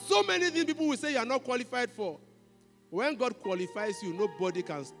 There are so many things people will say you are not qualified for. When God qualifies you, nobody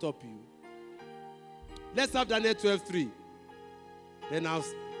can stop you. Let's have Daniel 12:3. Then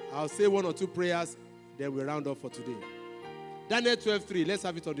I'll say 1 or 2 prayers, then we'll round up for today. Daniel 12:3. Let's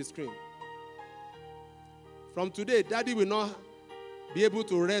have it on the screen. From today, Daddy will not be able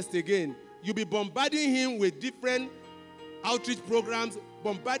to rest again. You'll be bombarding him with different outreach programs,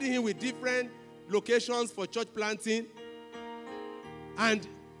 bombarding him with different locations for church planting. And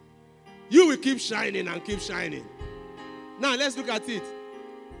you will keep shining and keep shining. Now, let's look at it.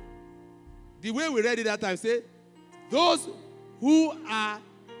 The way we read it that time, say, those who are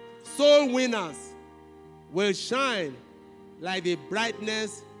soul winners will shine like the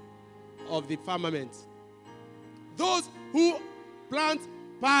brightness of the firmament. Those who plant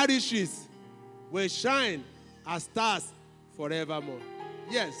parishes will shine as stars forevermore.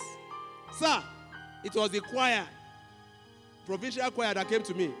 Yes. Sir, it was the choir, provincial choir that came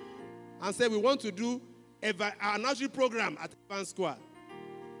to me and said, we want to do an nursery program at Evans Square.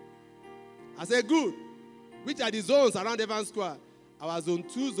 I said, good. Which are the zones around Evans Square? Our zone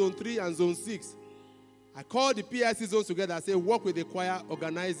 2, zone 3, and zone 6. I called the PIC zones together. I said, work with the choir,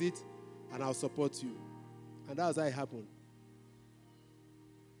 organize it, and I'll support you. And that's how it happened.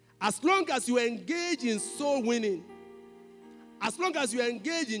 As long as you engage in soul winning, as long as you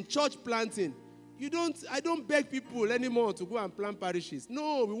engage in church planting, I don't beg people anymore to go and plant parishes.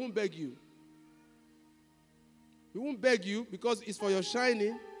 No, we won't beg you. We won't beg you because it's for your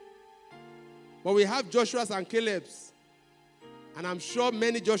shining. But we have Joshua's and Caleb's. And I'm sure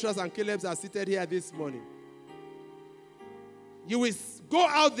many Joshua's and Caleb's are seated here this morning. You will go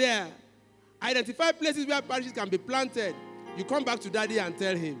out there, identify places where parishes can be planted. You come back to Daddy and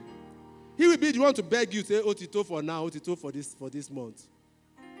tell him. He will be the one to beg you, say, Otito for now, Otito for this month.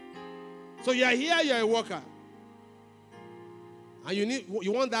 So you are here, you are a worker. And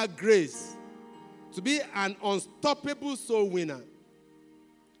you want that grace to be an unstoppable soul winner,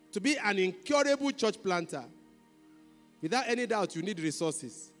 to be an incurable church planter. Without any doubt, you need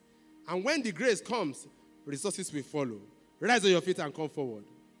resources. And when the grace comes, resources will follow. Rise on your feet and come forward.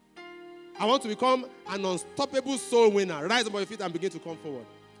 I want to become an unstoppable soul winner. Rise on your feet and begin to come forward.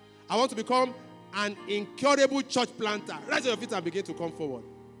 I want to become an incurable church planter. Rise on your feet and begin to come forward.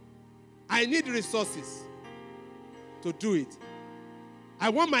 I need resources to do it. I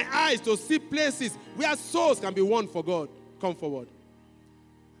want my eyes to see places where souls can be won for God. Come forward.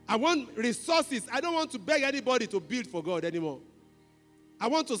 I want resources. I don't want to beg anybody to build for God anymore. I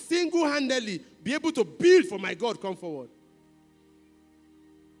want to single-handedly be able to build for my God. Come forward.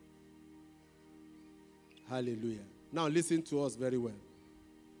 Hallelujah. Now listen to us very well.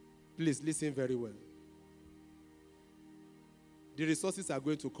 Please listen very well. The resources are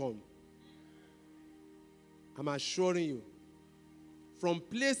going to come. I'm assuring you. From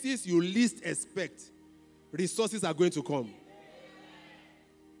places you least expect, resources are going to come.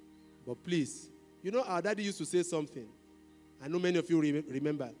 But please, you know our daddy used to say something. I know many of you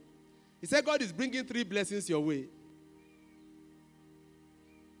remember. He said God is bringing 3 blessings your way.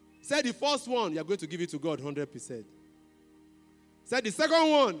 He Said the first one, you're going to give it to God 100%. Said the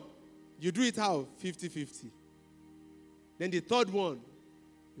second one, you do it how? 50-50. Then the third one,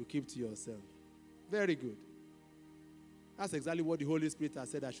 you keep to yourself. Very good. That's exactly what the Holy Spirit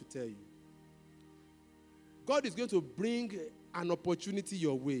has said I should tell you. God is going to bring an opportunity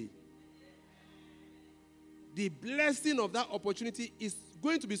your way. The blessing of that opportunity is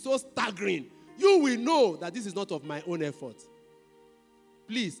going to be so staggering. You will know that this is not of my own effort.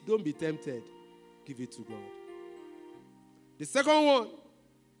 Please, don't be tempted. Give it to God. The second one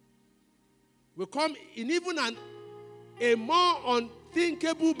will come in even a more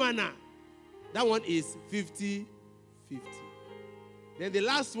unthinkable manner. That one is 50-50. Then the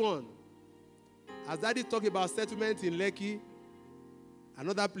last one, as Daddy talked about settlement in Lekki and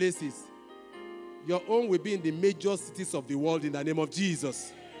other places, your own will be in the major cities of the world in the name of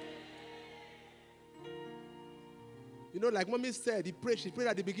Jesus. You know, like Mommy said, she prayed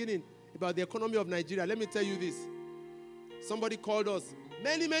at the beginning about the economy of Nigeria. Let me tell you this. Somebody called us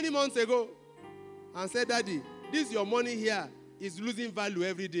many, many months ago and said, Daddy, this your money here is losing value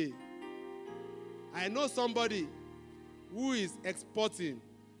every day. I know somebody who is exporting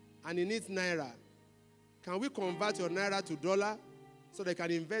and he needs naira. Can we convert your naira to dollar so they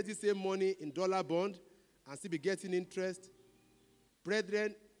can invest the same money in dollar bond and still be getting interest?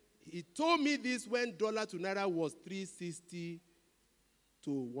 Brethren, he told me this when dollar to naira was 360 to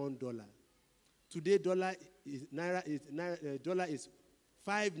 $1. Today, dollar is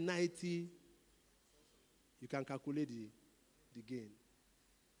 590. You can calculate the gain.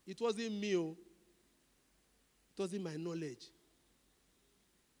 It wasn't me. It wasn't my knowledge.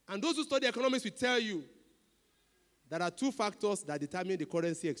 And those who study economics will tell you there are two factors that determine the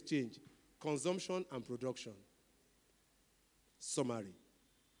currency exchange: consumption and production. Summary.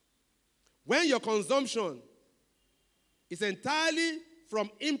 When your consumption is entirely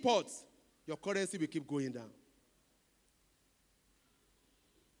from imports, your currency will keep going down.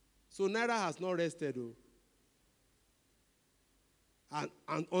 So Naira has not rested. And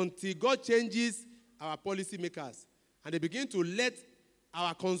until God changes our policymakers and they begin to let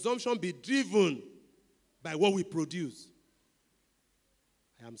our consumption be driven by what we produce,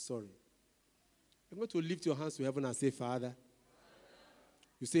 I am sorry. I'm going to lift your hands to heaven and say, Father.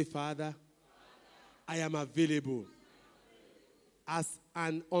 You say, Father, I am available as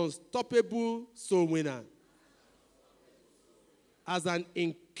an unstoppable soul winner, as an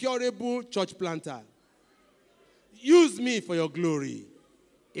incurable church planter. Use me for your glory.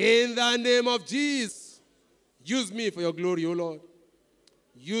 In the name of Jesus. Use me for your glory, O Lord.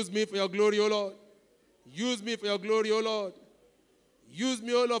 Use me for your glory, O Lord. Use me for your glory, O Lord. Use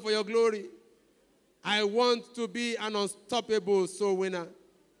me, O Lord, for your glory. I want to be an unstoppable soul winner.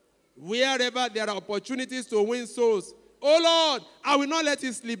 Wherever there are opportunities to win souls, oh Lord, I will not let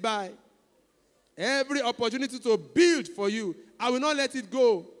it slip by. Every opportunity to build for you, I will not let it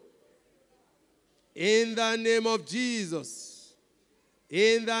go. In the name of Jesus.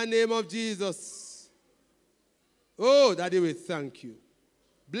 In the name of Jesus. Oh, Daddy, we thank you.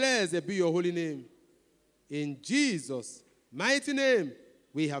 Blessed be your holy name. In Jesus' mighty name,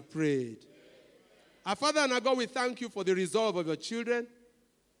 we have prayed. Our Father and our God, we thank you for the resolve of your children.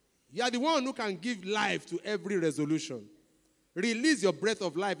 You are the one who can give life to every resolution. Release your breath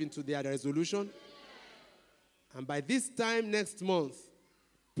of life into their resolution. And by this time next month,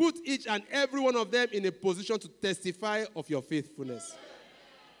 put each and every one of them in a position to testify of your faithfulness.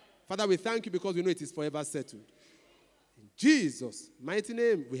 Father, we thank you because we know it is forever settled. In Jesus' mighty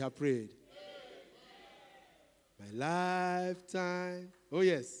name, we have prayed. My lifetime, oh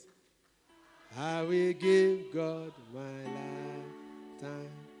yes, I will give God my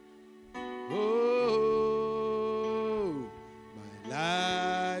lifetime. Oh, my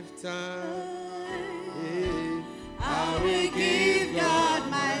lifetime. I will give God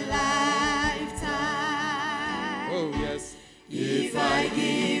my lifetime. Oh, yes. If I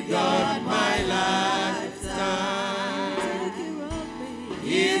give God my lifetime,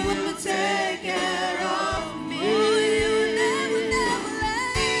 He will take care of me. He will never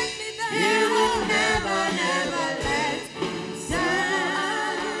let me down. He will never let me down.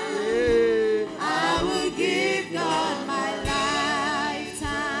 I will give God my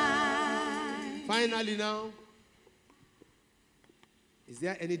lifetime. Finally now, is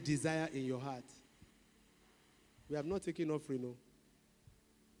there any desire in your heart? We have not taken offering, no.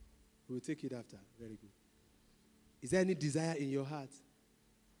 We will take it after. Very good. Is there any desire in your heart?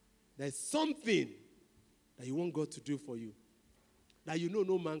 There is something that you want God to do for you that you know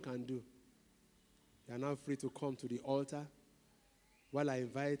no man can do. You are now free to come to the altar while I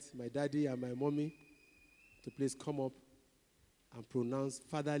invite my daddy and my mommy to please come up and pronounce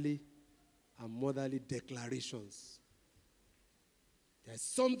fatherly and motherly declarations. There's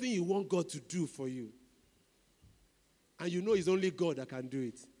something you want God to do for you. And you know it's only God that can do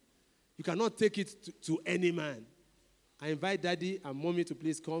it. You cannot take it to any man. I invite Daddy and Mommy to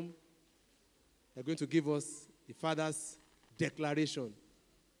please come. They're going to give us the father's declaration.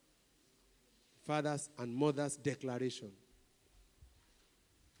 Fathers and mothers' declaration.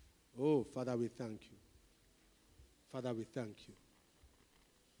 Oh, Father, we thank you. Father, we thank you.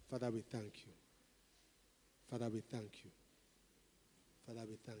 Father, we thank you. Father, we thank you. Father,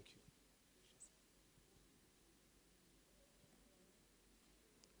 we thank you.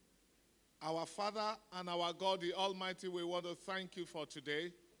 Our Father and our God, the Almighty, we want to thank you for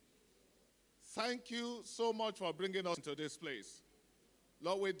today. Thank you so much for bringing us into this place.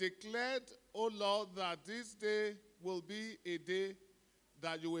 Lord, we declared, oh Lord, that this day will be a day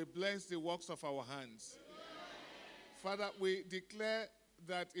that you will bless the works of our hands. Father, we declare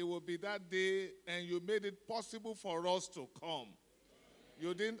that it will be that day and you made it possible for us to come.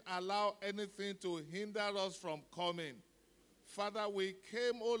 You didn't allow anything to hinder us from coming. Father, we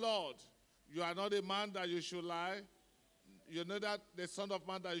came, oh Lord. You are not a man that you should lie. You know that the Son of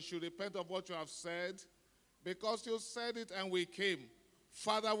Man that you should repent of what you have said. Because you said it and we came.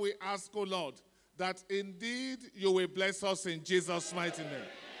 Father, we ask, oh Lord, that indeed you will bless us in Jesus' mighty name.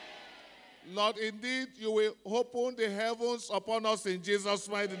 Lord, indeed you will open the heavens upon us in Jesus'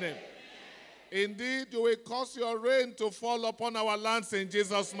 mighty name. Indeed, you will cause your rain to fall upon our lands in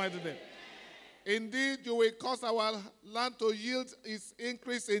Jesus' mighty name. Indeed, you will cause our land to yield its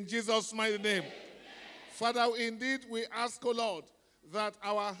increase in Jesus' mighty name. Father, indeed, we ask, O Lord, that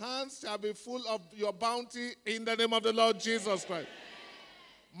our hands shall be full of your bounty in the name of the Lord Jesus Christ.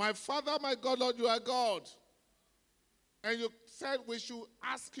 My Father, my God, Lord, you are God. And you said we should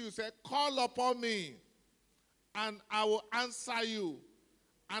ask you, say, call upon me, and I will answer you,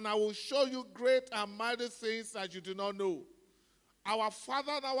 and I will show you great and mighty things that you do not know. Our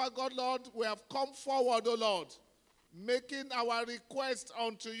Father and our God, Lord, we have come forward, O Lord, making our request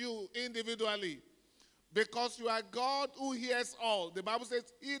unto you individually, because you are God who hears all. The Bible says,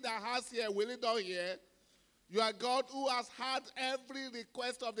 he that has ear, will he not hear? You are God who has heard every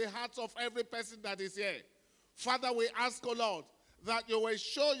request of the hearts of every person that is here. Father, we ask, O Lord, that you will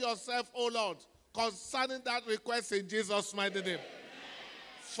show yourself, O Lord, concerning that request in Jesus' mighty name.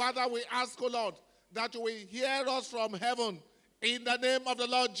 Father, we ask, O Lord, that you will hear us from heaven in the name of the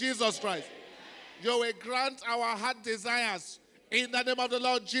Lord Jesus Christ. You will grant our heart desires in the name of the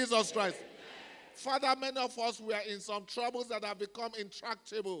Lord Jesus Christ. Father, many of us were in some troubles that have become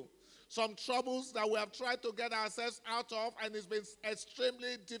intractable. Some troubles that we have tried to get ourselves out of, and it's been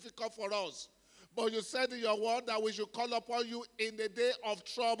extremely difficult for us. But you said in your word that we should call upon you in the day of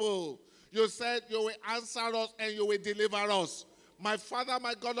trouble. You said you will answer us and you will deliver us. My Father,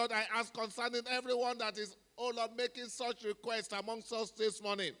 my God, Lord, I ask concerning everyone that is, oh Lord, making such requests amongst us this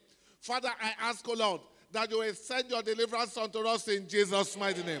morning. Father, I ask, oh Lord, that you will send your deliverance unto us in Jesus'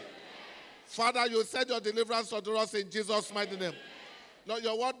 mighty name. Father, you send your deliverance unto us in Jesus' mighty name. Lord,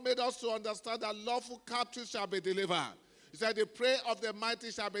 your word made us to understand that lawful captives shall be delivered. You said the prayer of the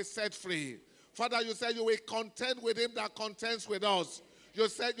mighty shall be set free. Father, you said you will contend with him that contends with us. You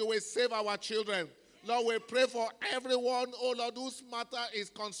said you will save our children. Lord, we pray for everyone, oh Lord, whose matter is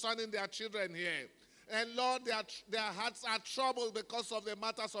concerning their children here. And Lord, their hearts are troubled because of the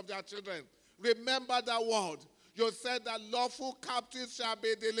matters of their children. Remember that word. You said that lawful captives shall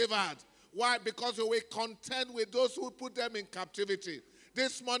be delivered. Why? Because you will contend with those who put them in captivity.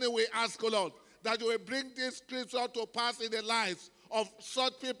 This morning we ask, O Lord, that you will bring this scripture to pass in the lives of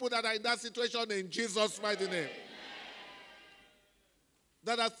such people that are in that situation in Jesus' mighty name.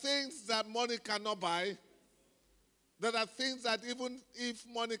 There are things that money cannot buy. There are things that even if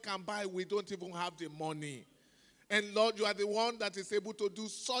money can buy, we don't even have the money. And Lord, you are the one that is able to do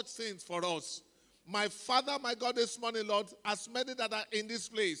such things for us. My Father, my God, this morning, Lord, as many that are in this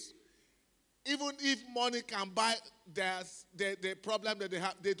place, even if money can buy the problem that they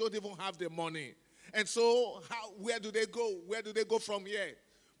have, they don't even have the money. And so, where do they go? Where do they go from here?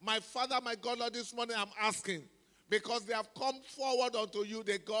 My Father, my God, Lord, this morning I'm asking, because they have come forward unto you,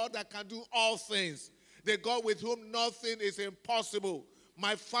 the God that can do all things, the God with whom nothing is impossible.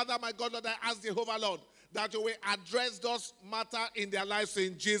 My Father, my God, Lord, I ask Jehovah, Lord, that you will address those matters in their lives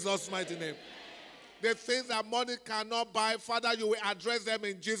in Jesus' mighty name. The things that money cannot buy, Father, you will address them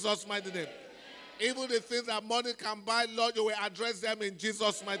in Jesus' mighty name. Even the things that money can buy, Lord, you will address them in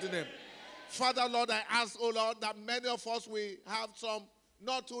Jesus' mighty name. Father, Lord, I ask, oh Lord, that many of us, we have some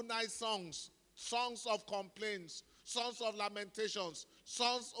not too nice songs, songs of complaints, songs of lamentations,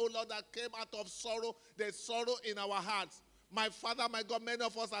 songs, oh Lord, that came out of sorrow, the sorrow in our hearts. My Father, my God, many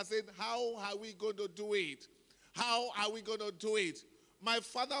of us are saying, how are we going to do it? How are we going to do it? My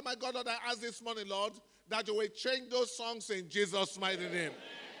Father, my God, Lord, I ask this morning, Lord, that you will change those songs in Jesus' mighty name.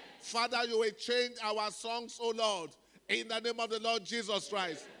 Father, you will change our songs, oh Lord, in the name of the Lord Jesus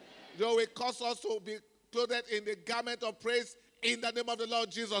Christ. You will cause us to be clothed in the garment of praise in the name of the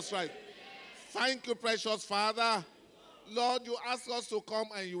Lord Jesus Christ. Thank you, precious Father. Lord, you asked us to come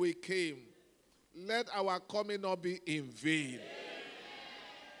and you will came. Let our coming not be in vain.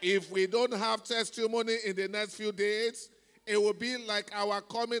 If we don't have testimony in the next few days, it will be like our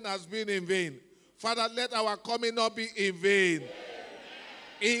coming has been in vain. Father, let our coming not be in vain.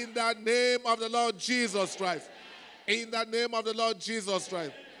 In the name of the Lord Jesus Christ. In the name of the Lord Jesus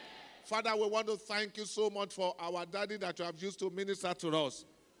Christ. Father, we want to thank you so much for our daddy that you have used to minister to us.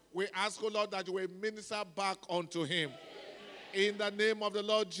 We ask, oh Lord, that you will minister back unto him. In the name of the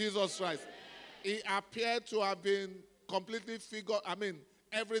Lord Jesus Christ. He appeared to have been completely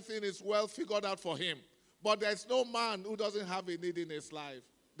everything is well figured out for him. But there's no man who doesn't have a need in his life.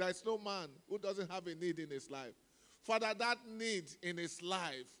 There's no man who doesn't have a need in his life. Father, that need in his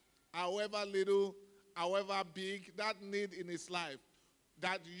life, however little, however big, that need in his life,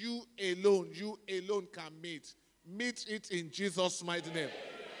 that you alone can meet. Meet it in Jesus' mighty name.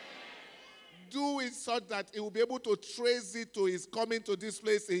 Do it such that he will be able to trace it to his coming to this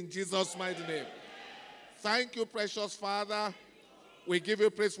place in Jesus' mighty name. Thank you, precious Father. We give you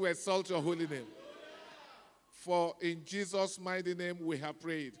praise. We exalt your holy name. For in Jesus' mighty name we have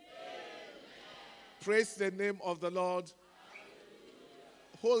prayed. Praise the name of the Lord.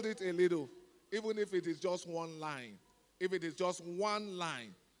 Hold it a little, even if it is just one line. If it is just one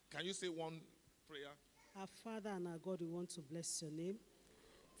line, can you say one prayer? Our Father and our God, we want to bless your name.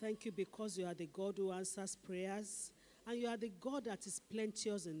 Thank you because you are the God who answers prayers, and you are the God that is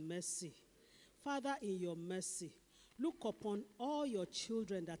plenteous in mercy. Father, in your mercy, look upon all your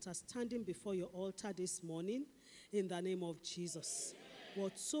children that are standing before your altar this morning in the name of Jesus.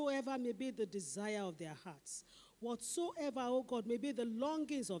 Whatsoever may be the desire of their hearts, whatsoever, oh God, may be the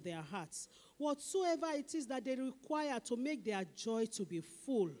longings of their hearts, whatsoever it is that they require to make their joy to be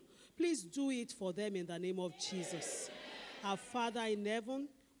full, please do it for them in the name of Jesus. Our Father in heaven,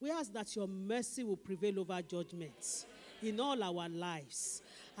 we ask that your mercy will prevail over judgments in all our lives.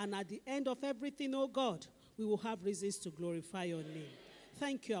 And at the end of everything, oh God, we will have reasons to glorify your name.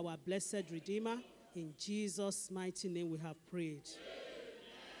 Thank you, our blessed Redeemer. In Jesus' mighty name we have prayed.